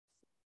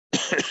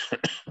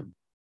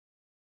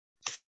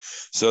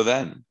 So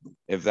then,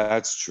 if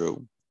that's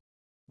true,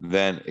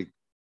 then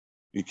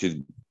you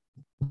could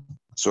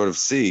sort of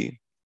see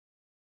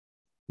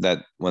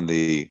that when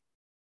the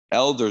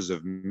elders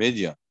of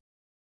Midian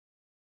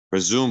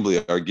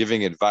presumably are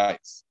giving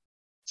advice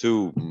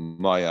to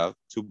Maya,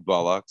 to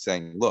Balak,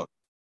 saying, look,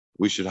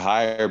 we should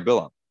hire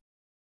Bilam.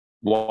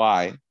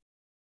 Why?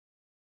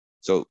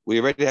 So we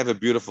already have a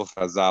beautiful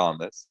chazal on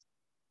this,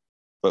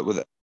 but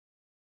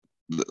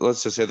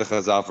let's just say the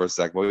chazal for a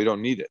second. Well, we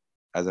don't need it.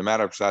 As a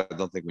matter of fact, I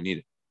don't think we need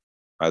it.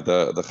 Right?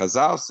 The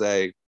chazal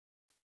say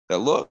that,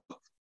 look,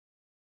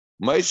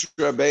 Moshe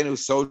Rabbeinu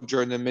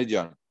sojourned in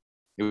Midian.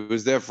 He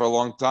was there for a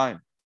long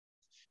time.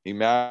 He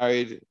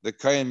married the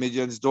Kohen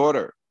Midian's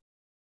daughter.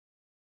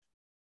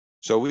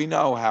 So we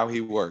know how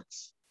he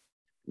works.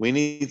 We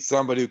need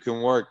somebody who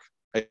can work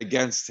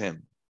against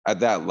him at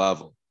that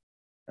level.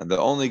 And the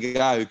only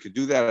guy who could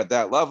do that at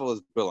that level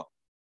is Bilam.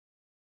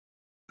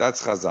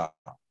 That's Chazal.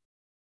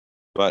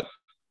 But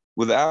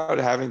without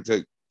having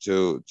to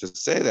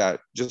say that,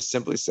 just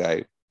simply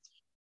say,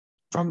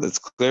 it's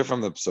clear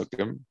from the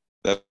Psukim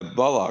that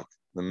Balak,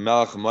 the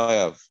Melech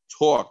Moav,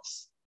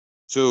 talks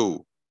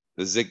to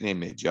the Ziknei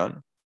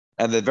Midian,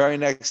 and the very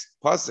next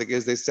pasuk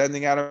is they're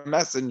sending out a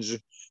message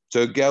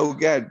to go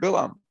get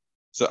Bilam.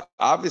 So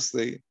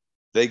obviously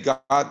they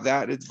got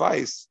that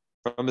advice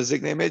from the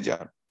Ziknei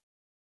Midian.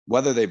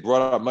 Whether they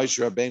brought up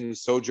Moshe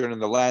Rabbeinu's sojourn in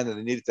the land and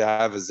they needed to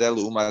have a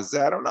Zelu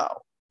Umazeh, I don't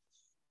know.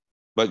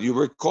 But you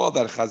recall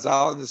that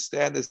Chazal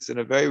understand this in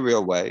a very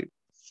real way,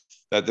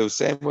 that the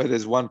same way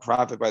there's one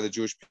prophet by the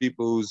Jewish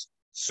people who's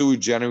sui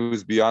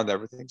generis beyond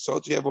everything, so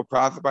too you have a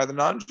prophet by the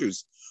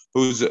non-Jews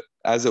who's,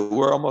 as it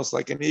were, almost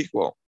like an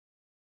equal.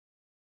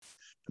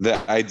 The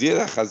idea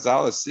that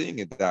Chazal is seeing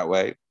it that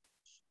way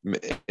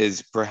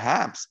is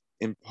perhaps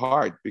in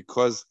part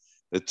because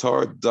the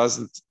Torah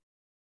doesn't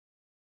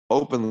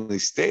openly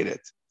state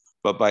it,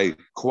 but by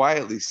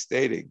quietly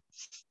stating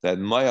that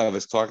Moav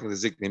is talking to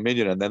Ziknei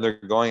Midian, and then they're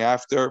going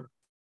after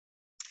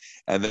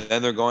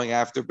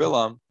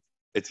Bilam,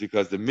 it's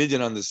because the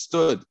Midian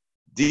understood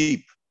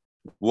deep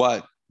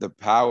what the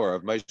power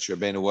of Moshe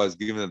Rabbeinu was,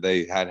 given that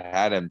they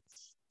had him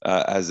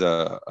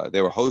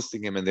they were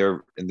hosting him in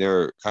their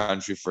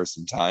country for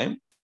some time.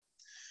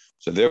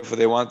 So therefore,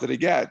 they wanted to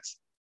get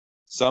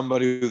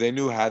somebody who they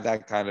knew had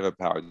that kind of a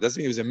power. It doesn't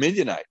mean he was a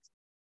Midianite.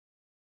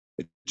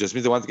 It just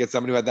means they wanted to get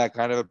somebody who had that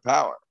kind of a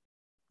power.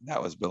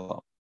 That was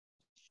Bilam.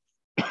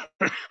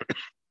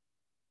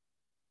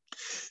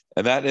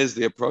 And that is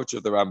the approach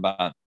of the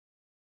Ramban.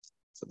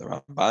 So the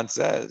Ramban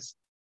says,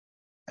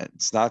 and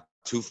it's not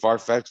too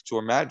far-fetched to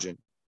imagine,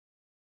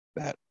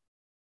 that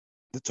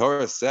the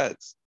Torah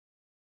says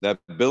that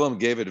Bilam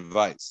gave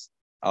advice,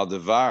 al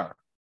devar,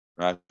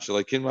 right?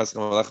 Right? You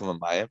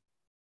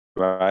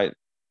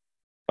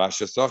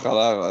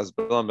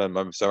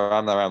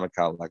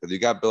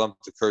got Bilam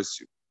to curse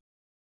you.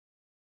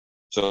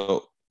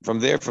 So from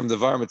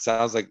Devarim, it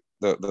sounds like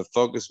the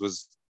focus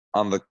was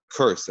on the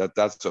curse,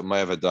 that's what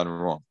Moav had done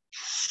wrong.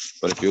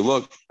 But if you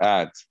look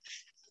at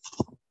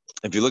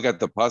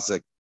the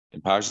pasuk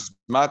in Parashas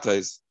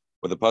Matais,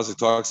 where the pasuk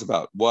talks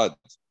about what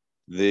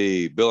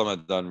the Bilam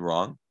had done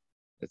wrong,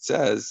 it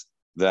says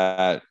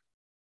that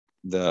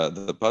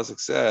the pasuk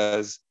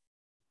says,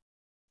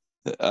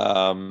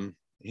 Hine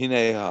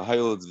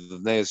hayol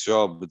v'nei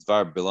Yisrael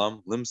b'dvar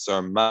Bilam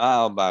limsar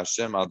ma'al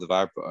ba'Hashem al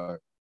devar pa'ar.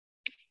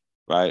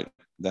 Right,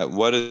 that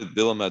what did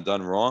Bilam had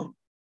done wrong?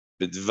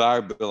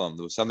 B'dvar Bilam,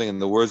 there was something in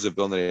the words of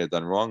Bilam that he had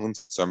done wrong.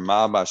 Limsar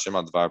ma'al ba'Hashem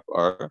al devar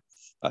pa'ar.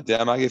 So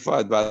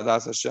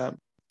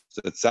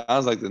it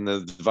sounds like in the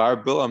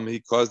Dvar Bilam,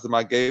 he caused the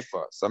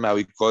Magefa. Somehow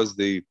he caused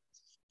the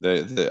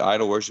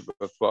idol worship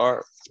of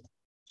Pa'ar.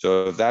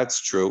 So if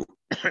that's true,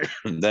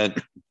 then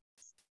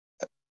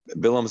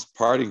Bilam's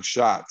parting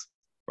shot,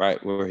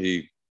 right, where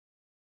he,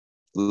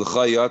 I'm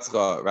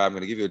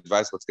going to give you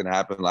advice what's going to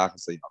happen,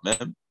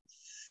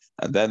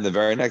 and then the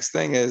very next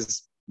thing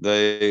is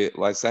the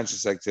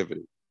licentious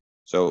activity.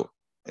 So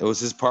it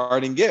was his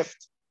parting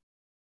gift.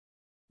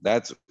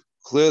 That's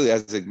clearly,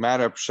 as a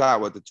matter of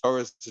pshat, what the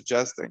Torah is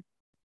suggesting.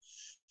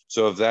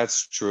 So if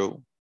that's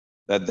true,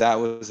 that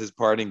was his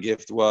parting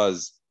gift,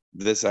 was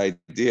this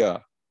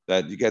idea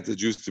that you get the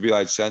Jews to be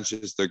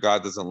licentious, their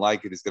God doesn't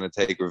like it, he's going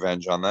to take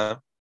revenge on them.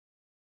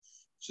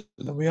 So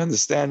then we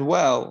understand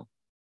well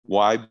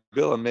why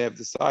Bilam may have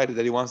decided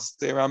that he wants to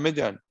stay around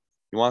Midian.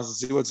 He wants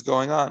to see what's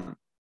going on.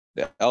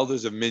 The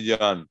elders of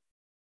Midian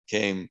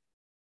came,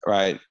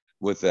 right,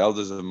 with the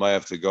elders of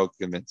Moav to go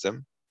convince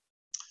him.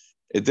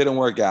 It didn't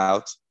work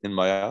out in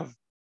Moav.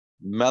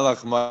 Melech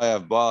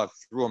Moav Balak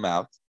threw him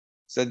out,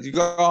 said, "You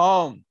go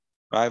home.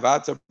 Right? Go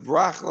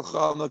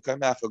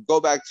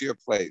back to your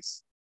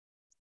place."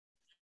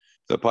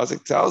 The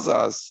pasuk tells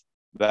us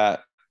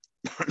that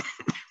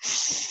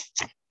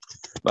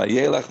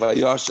Vayelech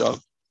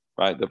Vayoshav,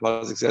 right? The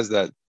pasuk says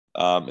that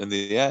in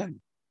the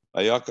end,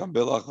 Vayakam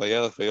Bilach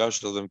Vayelech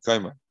Vayoshav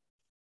Limkaimer.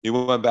 He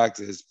went back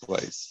to his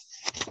place.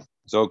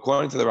 So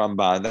according to the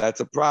Ramban, that's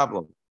a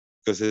problem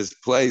because his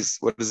place.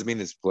 What does it mean?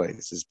 His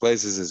place. His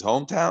place is his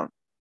hometown.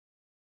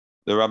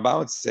 The Ramban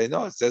would say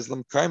no. It says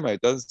Limkaimer.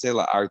 It doesn't say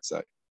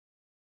La'artzai.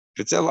 If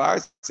it said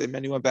La'artzai, it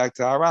meant he went back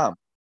to Aram.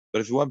 But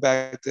if he went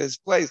back to his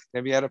place,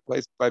 maybe he had a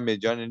place by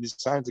Midian, and he's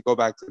trying to go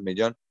back to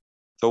Midian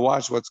to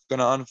watch what's going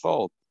to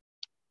unfold,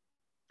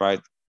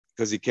 right?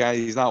 Because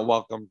he's not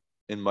welcome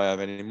in Moav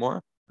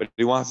anymore, but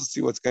he wants to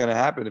see what's going to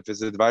happen if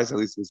his advice at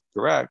least was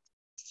correct.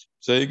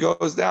 So he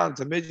goes down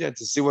to Midian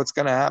to see what's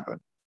going to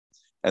happen.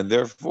 And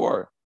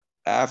therefore,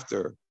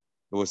 after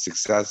it was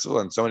successful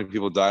and so many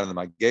people died in the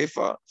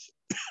Magefa,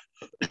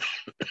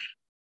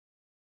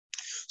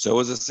 so it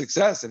was a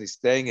success, and he's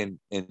staying in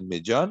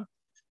Midian.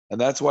 And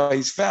that's why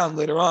he's found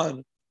later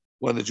on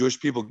when the Jewish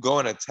people go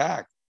and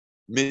attack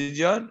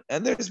Midian,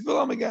 and there's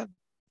Bilam again.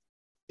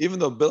 Even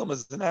though Bilam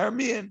is an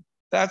Aramean,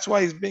 that's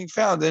why he's being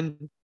found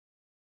in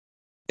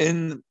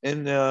Midian.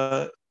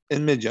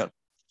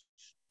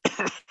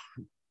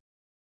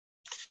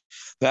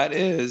 That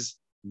is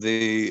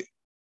the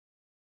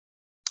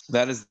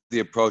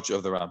approach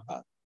of the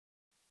Ramban.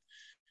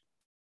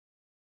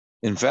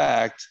 In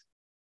fact,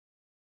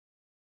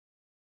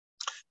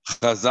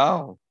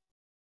 Chazal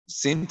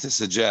seem to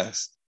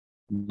suggest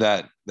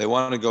that they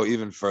want to go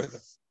even further.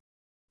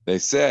 They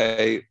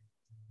say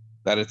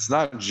that it's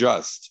not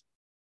just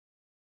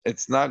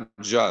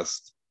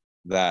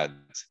that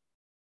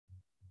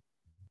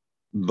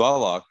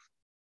Balak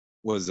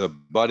was a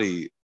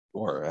buddy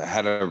or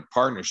had a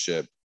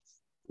partnership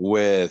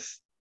with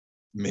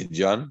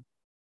Midian.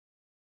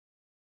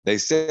 They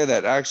say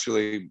that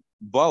actually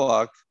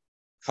Balak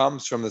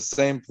comes from the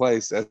same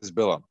place as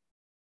Bilam.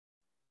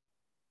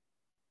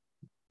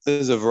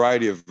 There's a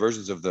variety of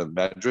versions of the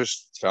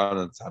Medrash. It's found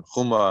in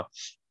Tanchuma,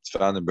 it's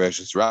found in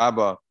Bereshis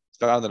Rabbah, it's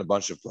found in a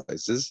bunch of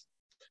places.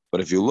 But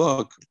if you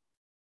look,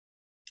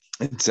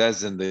 it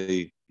says in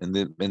the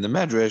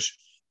Medrash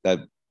that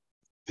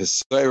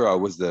Pesera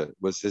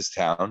was his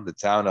town, the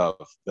town of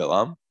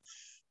Bilam.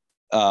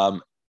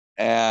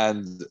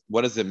 And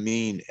what does it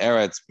mean?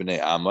 Eretz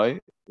b'nei Amai,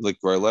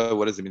 Likroila.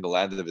 What does it mean? The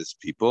land of his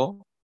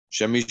people.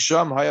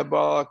 Shemisham haya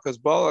Balak, because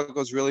Balak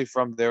was really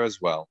from there as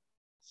well.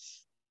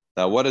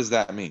 Now, what does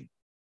that mean?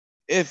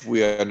 If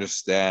we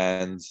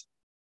understand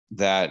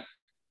that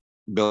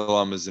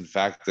Bilam is in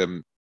fact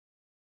from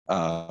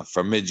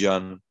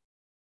Midian,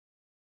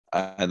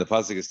 and the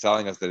pasuk is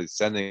telling us that he's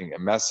sending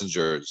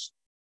messengers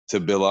to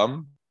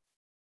Bilam,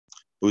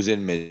 who's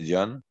in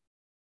Midian,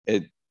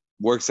 it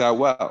works out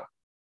well.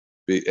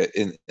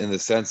 In the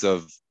sense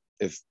of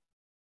if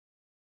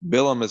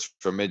Bilam is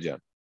from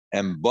Midian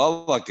and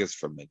Balak is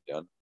from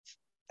Midian,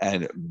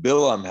 and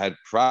Bilam had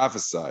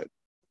prophesied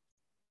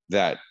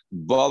that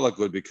Balak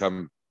would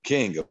become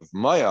king of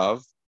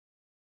Moav,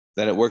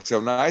 then it works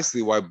out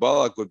nicely why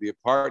Balak would be a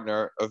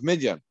partner of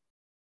Midian,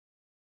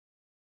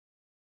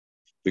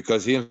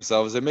 because he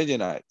himself is a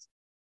Midianite.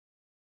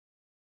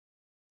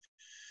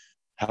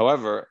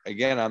 However,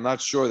 again, I'm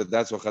not sure that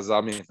that's what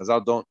Chazal means.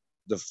 Chazal don't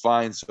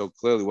define so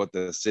clearly what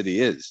the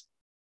city is.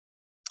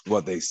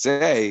 What they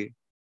say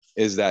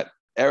is that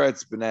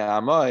Eretz b'nei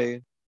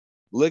Amai,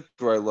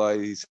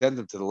 Likroi, he sent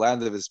him to the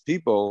land of his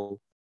people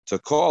to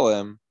call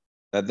him,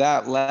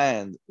 that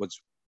land,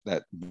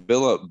 that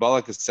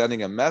Balak is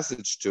sending a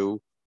message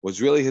to,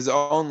 was really his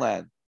own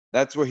land.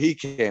 That's where he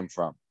came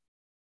from.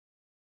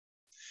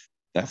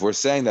 Now, if we're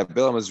saying that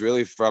Bilam is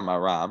really from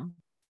Aram,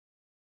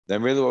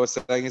 then really what we're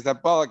saying is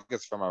that Balak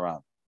is from Aram.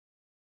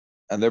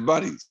 And they're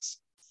buddies.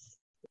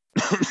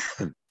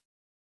 But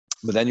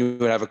then you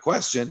would have a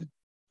question,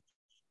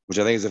 which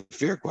I think is a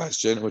fair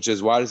question, which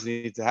is, why does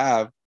he need to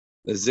have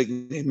the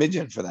Zignei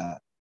Midian for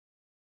that?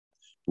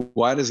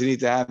 Why does he need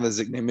to have the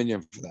Zignei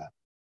Midian for that?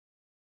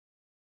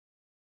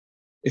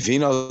 If he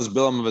knows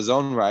Bilam of his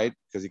own right,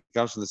 because he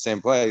comes from the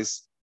same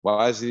place,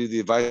 why does he need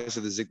the advice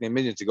of the Zignei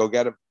Midian to go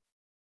get him?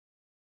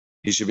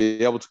 He should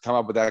be able to come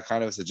up with that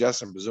kind of a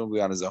suggestion, presumably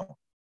on his own.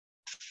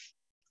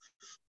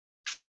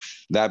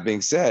 That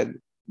being said,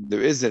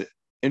 there is an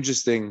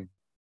interesting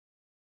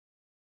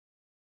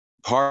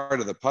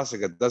part of the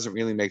pasuk that doesn't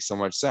really make so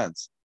much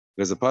sense,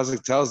 because the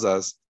pasuk tells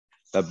us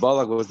that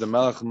Balak was the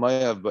Melech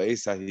Moav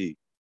ba'esahi.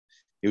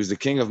 He was the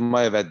king of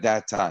Moav at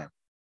that time,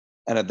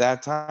 and at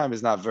that time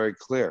is not very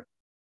clear.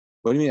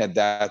 What do you mean at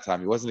that time?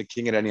 He wasn't a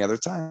king at any other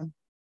time.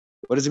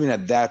 What does it mean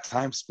at that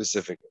time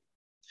specifically?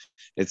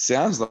 It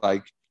sounds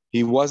like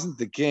he wasn't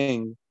the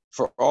king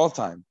for all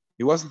time.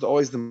 He wasn't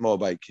always the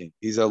Moabite king.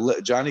 He's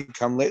a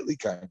Johnny-come-lately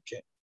kind of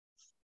king.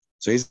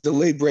 So he's the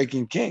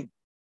late-breaking king.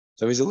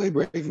 So if he's a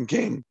late-breaking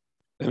king,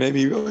 then maybe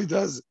he really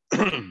does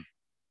come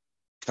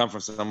from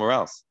somewhere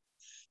else.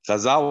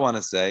 Chazal want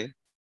to say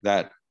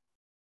that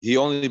he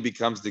only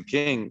becomes the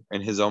king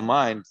in his own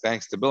mind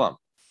thanks to Bilam.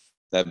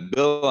 That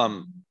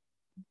Bilam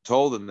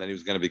told him that he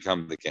was going to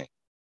become the king.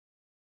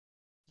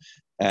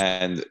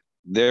 And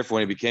therefore,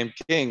 when he became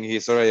king, he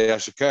said,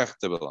 Yashikach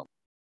to Bilam.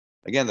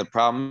 Again, the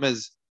problem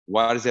is,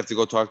 why does he have to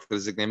go talk to the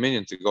Ziknei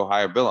Minyan to go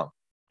hire Bilam?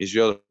 He should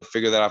be able to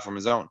figure that out from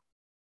his own.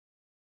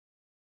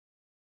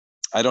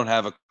 I don't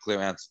have a clear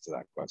answer to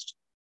that question.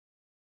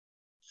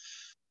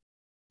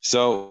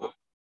 So,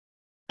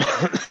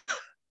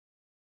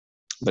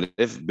 but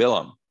if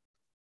Balak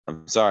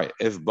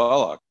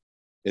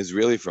is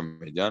really from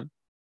Midian,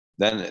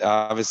 then it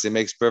obviously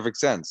makes perfect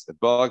sense. If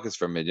Balak is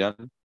from Midian,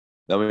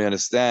 then we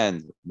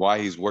understand why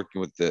he's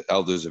working with the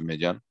elders of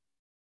Midian.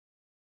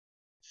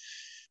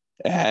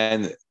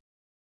 And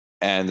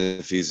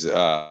if he's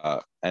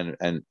and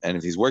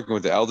if he's working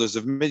with the elders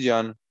of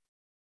Midian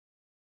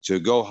to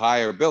go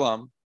hire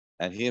Bilam,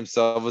 and he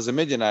himself was a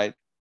Midianite,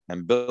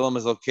 and Bilam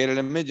is located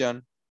in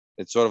Midian,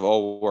 it sort of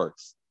all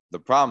works. The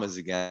problem is,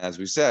 again, as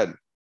we said,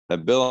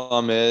 that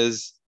Bilam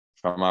is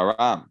from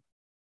Aram,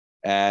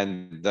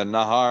 and the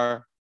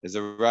Nahar is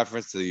a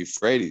reference to the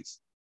Euphrates.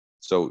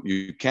 So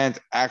you can't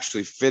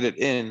actually fit it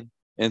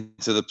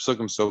into the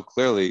psukim so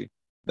clearly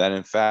that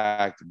in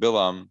fact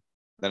Balak,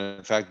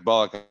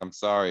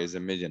 is a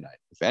Midianite.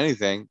 If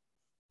anything,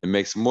 it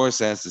makes more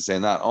sense to say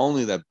not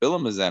only that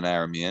Bilam is an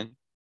Aramean,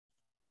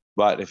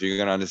 but if you're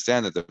going to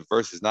understand that the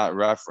verse is not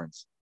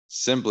referenced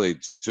simply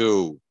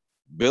to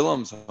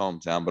Bilam's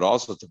hometown, but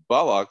also to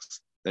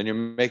Balak's, then you're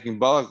making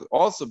Balak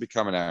also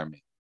become an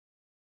Aramean.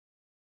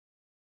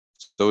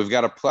 So we've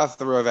got a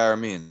plethora of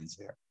Arameans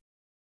here.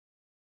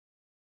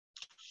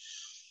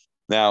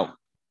 Now,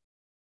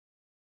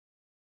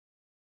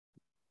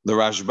 the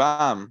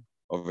Rashbam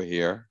over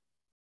here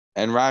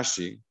and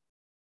Rashi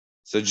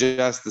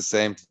suggest the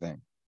same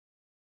thing.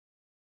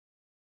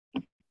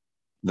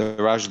 The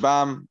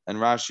Rashbam and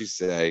Rashi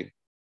say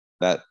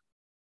that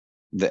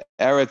the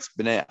Eretz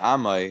Bnei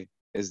Amai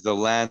is the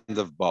land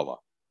of Balak.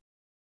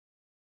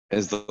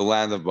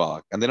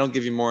 And they don't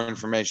give you more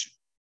information.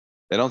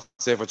 They don't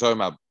say if we're talking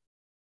about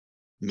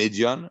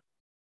Midian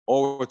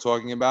or we're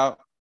talking about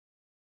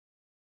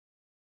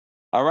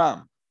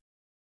Aram.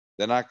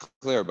 They're not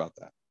clear about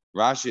that.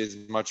 Rashi is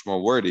much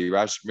more wordy.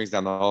 Rashi brings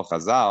down the whole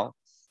Chazal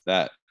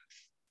that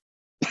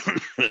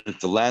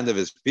the land of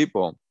his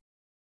people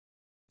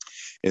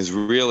is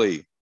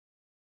really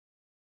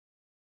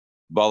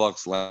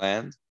Balak's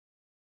land.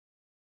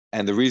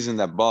 And the reason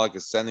that Balak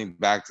is sending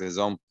back to his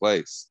own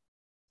place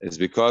is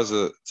because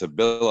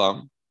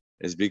Bilam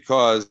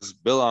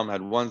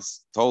had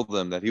once told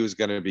them that he was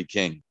going to be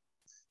king.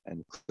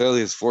 And clearly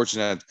his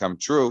fortune had come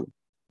true.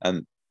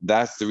 And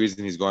that's the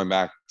reason he's going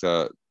back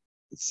to,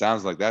 it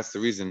sounds like that's the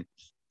reason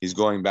he's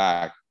going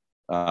back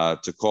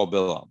to call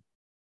Bilam.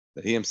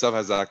 That he himself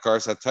has a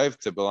Akar Satayv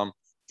to Bilam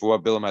for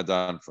what Bilam had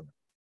done for him.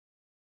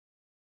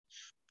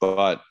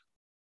 But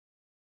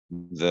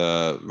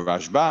the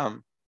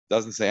Rashbam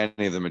doesn't say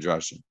any of the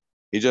Midrashim.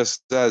 He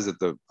just says that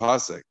the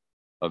pasuk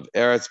of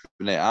Eretz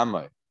Bnei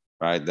Amai,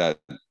 right? That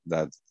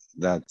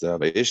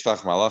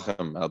Vayishlach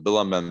Malachim al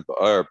Bilam ben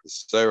Ba'er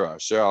Pesera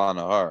Asher al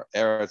Nahar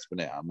Eretz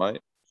Bnei Amai,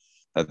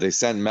 that they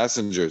sent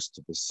messengers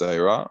to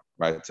Pesera,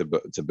 right, to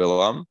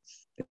Bilam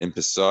in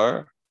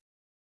Pesar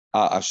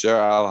Asher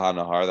al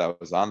Hanahar, that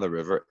was on the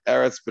river,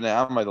 Eretz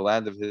Bnei Amai, the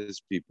land of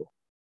his people.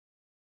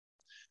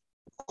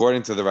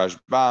 According to the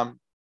Rashbam,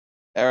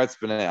 Eretz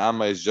Bnei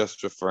Amai is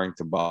just referring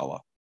to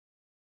Balak,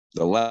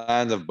 the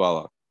land of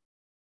Balak.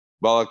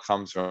 Balak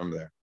comes from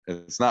there.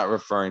 It's not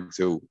referring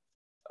to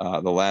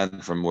the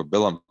land from where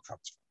Bilam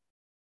comes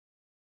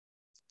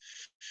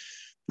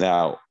from.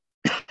 Now,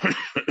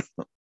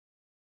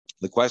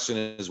 the question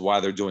is why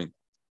they're doing that.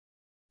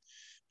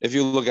 If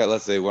you look at,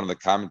 let's say, one of the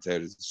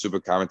commentators, super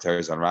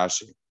commentaries on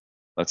Rashi,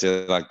 let's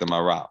say like the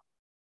Maral.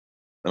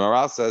 The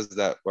Maral says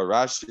that what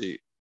Rashi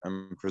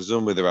and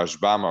presumably the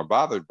Rashbam are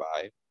bothered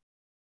by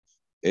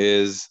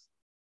is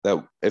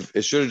that if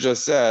it should have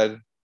just said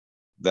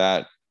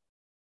that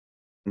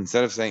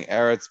instead of saying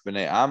Eretz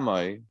Bnei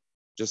Amai,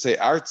 just say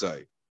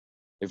Artzai.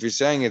 If you're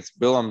saying it's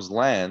Bilam's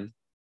land,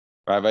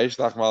 right?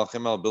 Vayishlach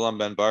Malachim el Bilam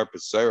ben Bar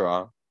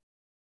Pesera,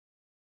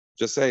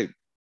 just say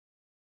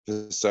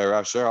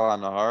Pesera Asher al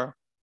Nahar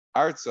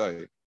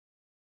Artzai,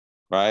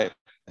 right?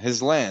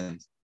 His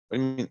land. What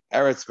do you mean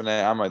Eretz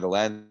Bnei Amai, the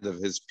land of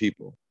his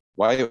people?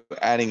 Why are you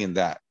adding in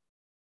that?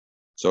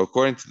 So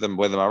according to the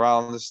way the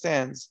Maral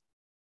understands,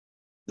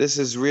 this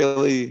is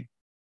really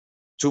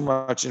too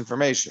much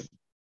information.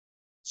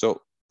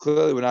 So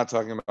clearly we're not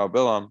talking about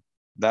Bilam.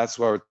 That's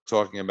why we're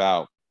talking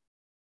about.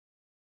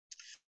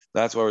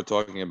 That's why we're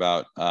talking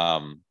about.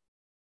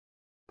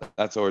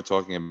 That's why we're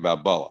talking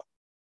about Balak.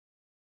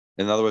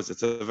 In other words,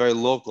 it's a very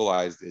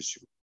localized issue.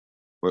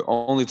 We're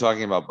only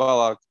talking about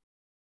Balak,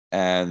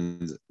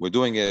 and we're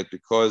doing it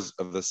because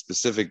of the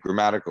specific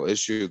grammatical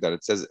issue that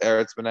it says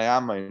Eretz Bnei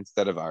Amai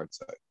instead of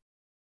Artzai.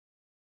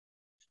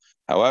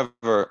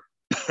 However,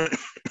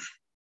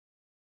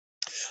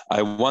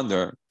 I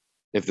wonder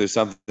if there's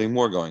something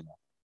more going on.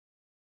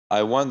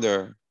 I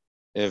wonder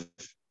if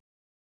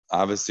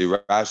obviously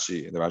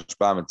Rashi, the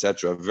Rashbam,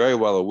 etc., are very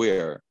well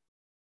aware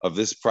of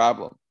this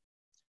problem,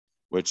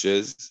 which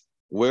is,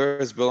 where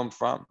is Bilam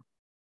from?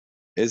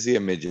 Is he a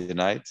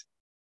Midianite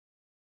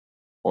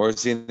or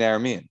is he an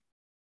Aramean?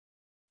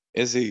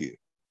 Is he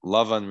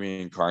Lavan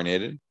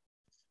reincarnated,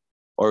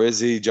 or is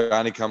he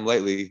Johnny come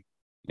lately,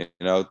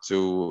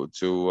 to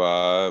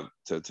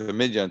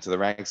Midian, to the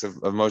ranks of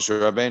Moshe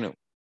Rabbeinu?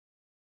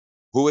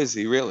 Who is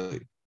he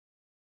really?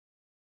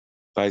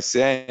 By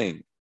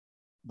taking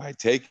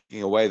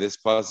away this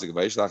pasuk,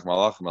 Vayishlach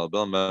malachim al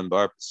Bilam ben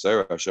bar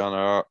Pesera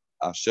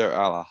asher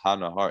al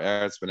hanahar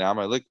eretz b'nei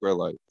Amar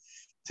likreloi,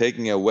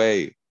 taking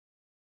away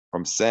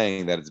from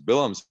saying that it's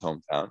Bilam's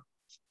hometown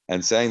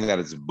and saying that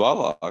it's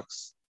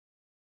Balak's,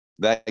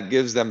 that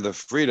gives them the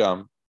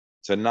freedom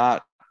to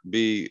not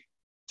be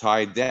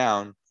tied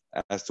down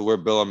as to where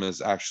Bilam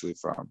is actually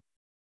from.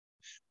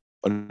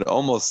 But it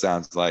almost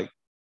sounds like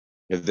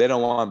if they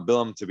don't want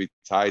Bilam to be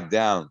tied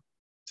down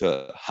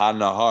to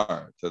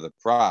Hanahar, to the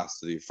Pras,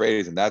 to the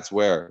Euphrates, and that's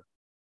where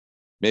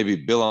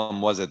maybe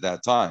Bilam was at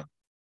that time,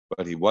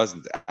 but he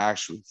wasn't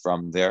actually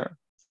from there,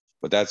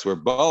 but that's where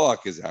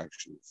Balak is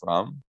actually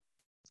from,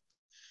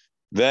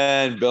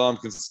 then Bilam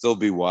can still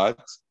be what?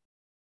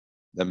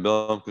 Then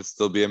Bilam could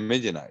still be a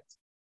Midianite.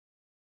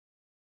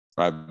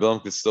 Right?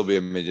 Bilam could still be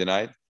a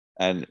Midianite,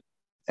 and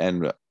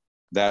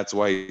that's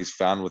why he's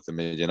found with the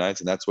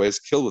Midianites, and that's why he's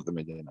killed with the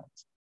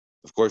Midianites.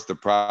 Of course, the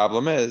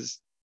problem is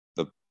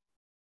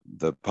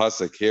the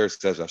pasuk here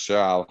says Asher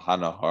al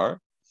Hanahar.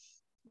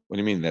 What do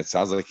you mean? That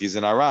sounds like he's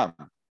in Aram.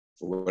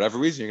 For whatever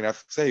reason, you're gonna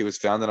have to say he was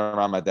found in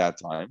Aram at that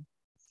time.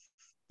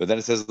 But then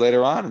it says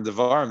later on in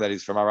Devarim that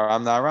he's from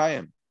Aram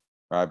Naharayim.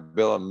 Right?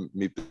 Bilam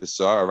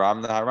mipisar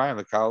Aram Naharayim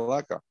the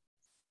Kalaleka.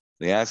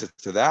 The answer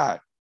to that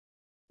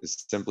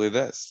is simply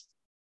this: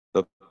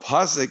 the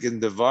pasuk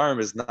in Devarim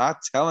is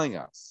not telling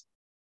us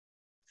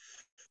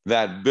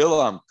that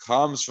Bilam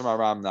comes from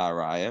Aram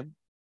Naharayim.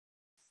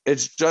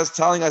 It's just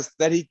telling us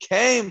that he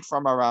came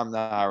from Aram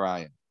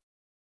Naharayim,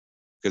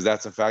 because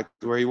that's in fact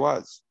where he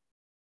was.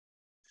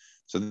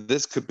 So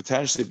this could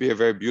potentially be a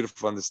very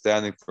beautiful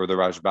understanding for the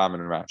Rashbam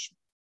and Rashi.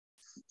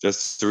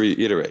 Just to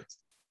reiterate,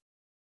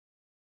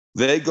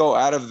 they go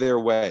out of their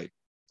way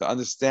to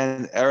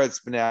understand Eretz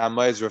B'nai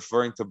Amai is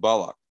referring to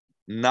Balak,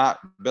 not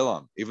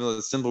Bilam, even though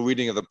the simple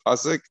reading of the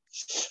pasuk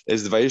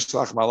is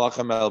Vayishlach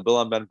malachim el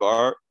Bilam ben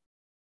bar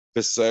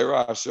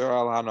Pesera asher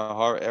al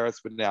hanahar Eretz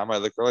B'nai Amai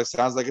likreloi,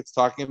 sounds like it's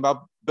talking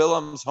about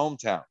Bilam's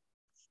hometown.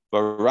 But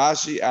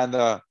Rashi and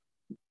the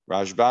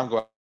Rashbam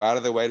go out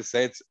of their way to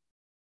say it's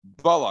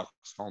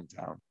Balak's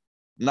hometown,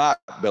 not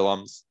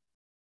Bilam's.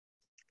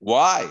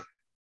 Why?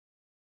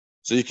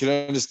 So you can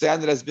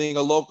understand it as being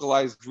a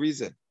localized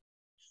reason.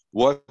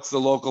 What's the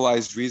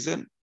localized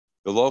reason?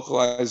 The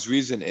localized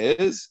reason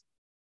is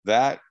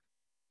that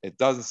it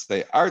doesn't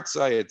say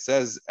Artsai, it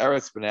says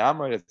Eretz B'nai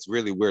Amai. It's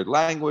really weird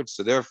language.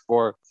 So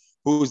therefore,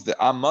 who's the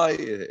Amai?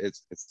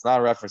 It's not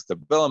a reference to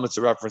Bilam, it's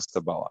a reference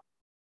to Balak.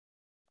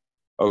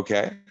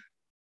 Okay?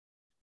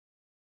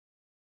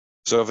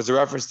 So if it's a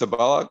reference to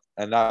Balak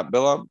and not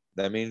Bilam,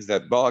 that means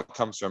that Balak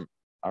comes from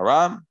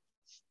Aram,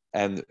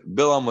 and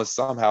Bilam was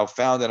somehow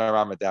found in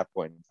Aram at that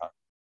point in time.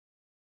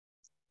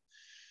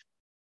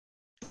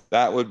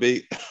 That would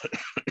be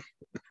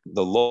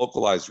the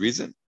localized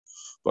reason.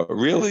 But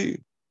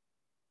really,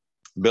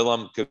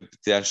 Bilam could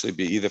potentially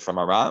be either from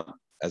Aram,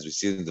 as we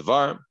see in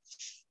Devarim,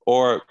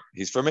 or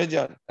he's from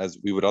Midian, as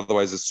we would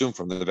otherwise assume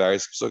from the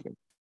various psukim.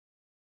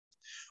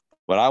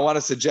 What I want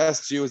to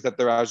suggest to you is that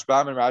the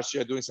Rashbam and Rashi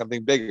are doing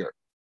something bigger.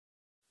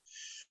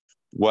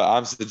 What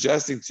I'm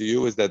suggesting to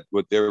you is that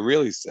what they're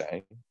really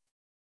saying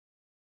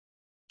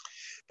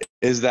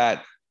is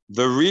that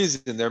the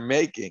reason they're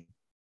making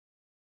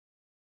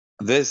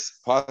this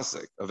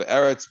pasuk of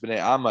Eretz B'nai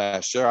Amai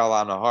Asher al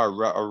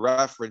Hanahar a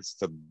reference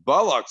to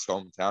Balak's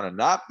hometown and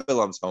not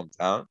Bilam's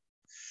hometown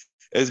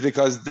is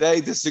because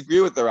they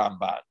disagree with the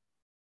Ramban.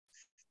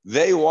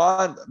 They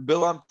want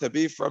Bilam to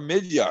be from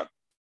Midian.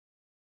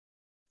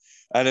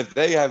 And if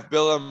they have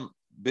Bilam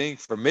being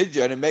from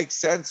Midian, it makes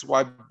sense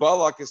why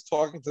Balak is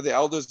talking to the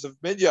elders of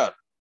Midian.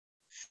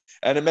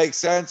 And it makes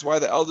sense why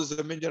the elders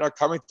of Midian are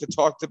coming to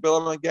talk to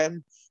Bilam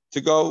again to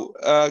go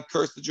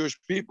curse the Jewish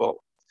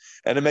people.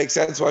 And it makes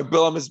sense why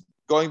Bilam is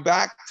going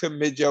back to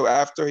Midian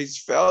after his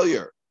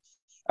failure.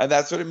 And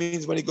that's what it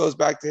means when he goes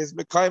back to his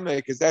Mekayme,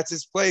 because that's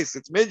his place.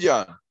 It's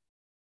Midian.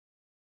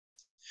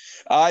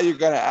 You're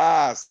going to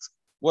ask,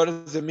 what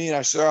does it mean,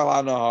 Asher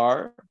al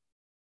Nahar?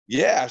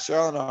 Yeah, Asher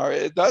al Nahar.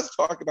 It does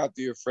talk about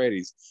the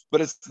Euphrates,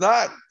 but it's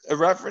not a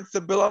reference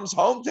to Bilam's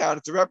hometown.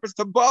 It's a reference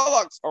to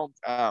Balak's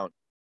hometown.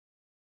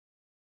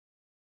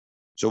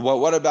 So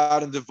what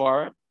about in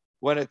Devarim?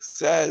 When it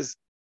says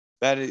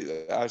that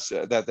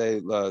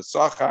they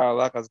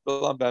Sachar Alekas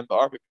Bilam ben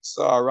Bar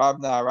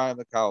Aram Naharayim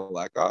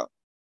L'Kalaleka,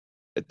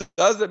 it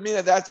doesn't mean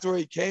that that's where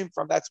he came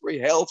from, that's where he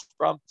hailed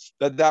from,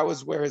 that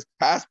was where his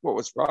passport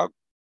was from.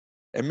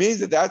 It means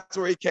that that's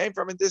where he came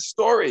from in this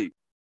story,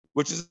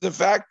 which is in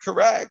fact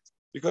correct,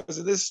 because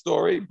in this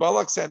story,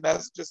 Balak sent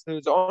messages to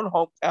his own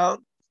hometown,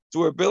 to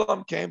where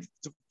Bilam came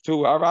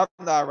to Aram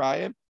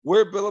Naharayim,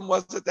 where Bilam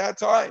was at that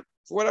time,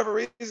 for whatever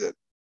reason.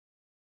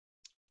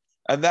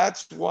 And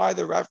that's why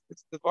the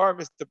reference to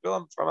Devarim is to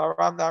Bilam from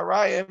Aram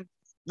Naharaim,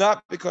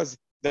 not because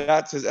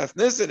that's his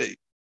ethnicity,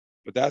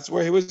 but that's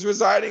where he was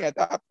residing at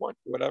that point,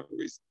 for whatever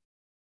reason.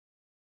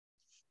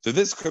 So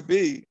this could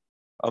be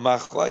a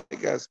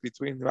machlekes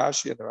between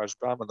Rashi and the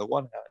Rashbam on the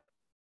one hand,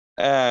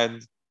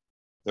 and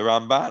the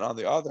Ramban on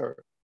the other.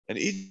 And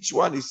each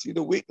one, you see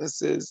the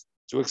weaknesses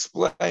to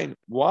explain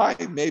why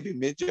maybe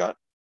Midyan,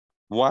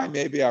 why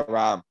maybe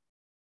Aram.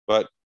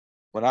 But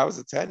when I was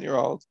a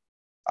 10-year-old,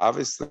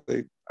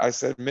 obviously I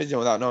said Midyan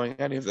without knowing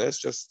any of this,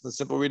 just the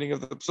simple reading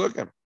of the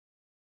Psukim.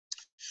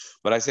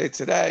 But I say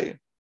today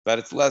that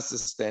it's less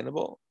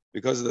sustainable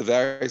because of the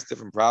various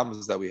different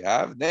problems that we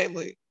have,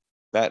 namely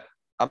that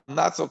I'm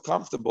not so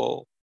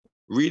comfortable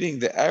reading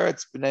the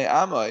Eretz B'nai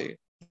Amai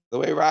the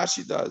way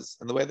Rashi does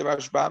and the way the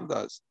Rashbam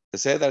does, to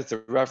say that it's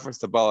a reference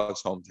to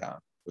Balak's hometown.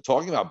 We're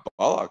talking about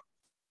Balak.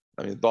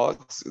 I mean,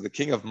 Balak's the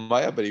king of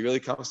Maya, but he really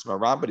comes from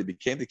Aram, but he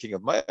became the king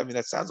of Maya. I mean,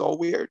 that sounds all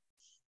weird.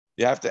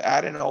 You have to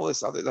add in all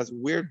this other, that's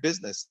weird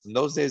business. In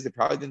those days, they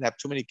probably didn't have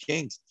too many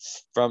kings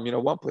from,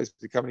 one place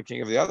becoming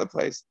king of the other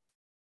place.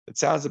 It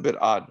sounds a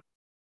bit odd.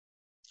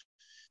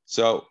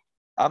 So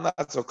I'm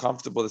not so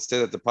comfortable to say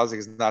that the pasuk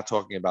is not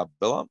talking about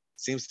Bilam. It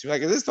seems to me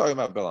like it is talking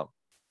about Bilam.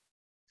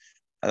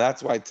 And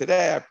that's why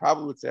today I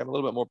probably would say I'm a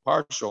little bit more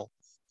partial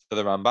to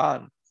the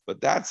Ramban,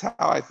 but that's how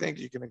I think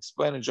you can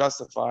explain and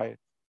justify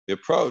the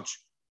approach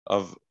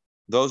of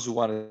those who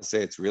want to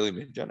say it's really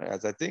Midyan,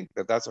 as I think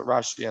that that's what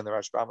Rashi and the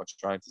Rashbam are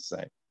trying to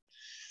say.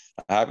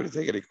 I'm happy to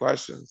take any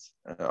questions.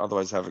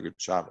 Otherwise, have a good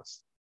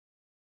Shabbos.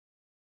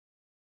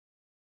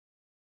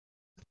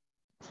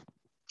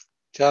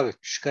 Shabbos,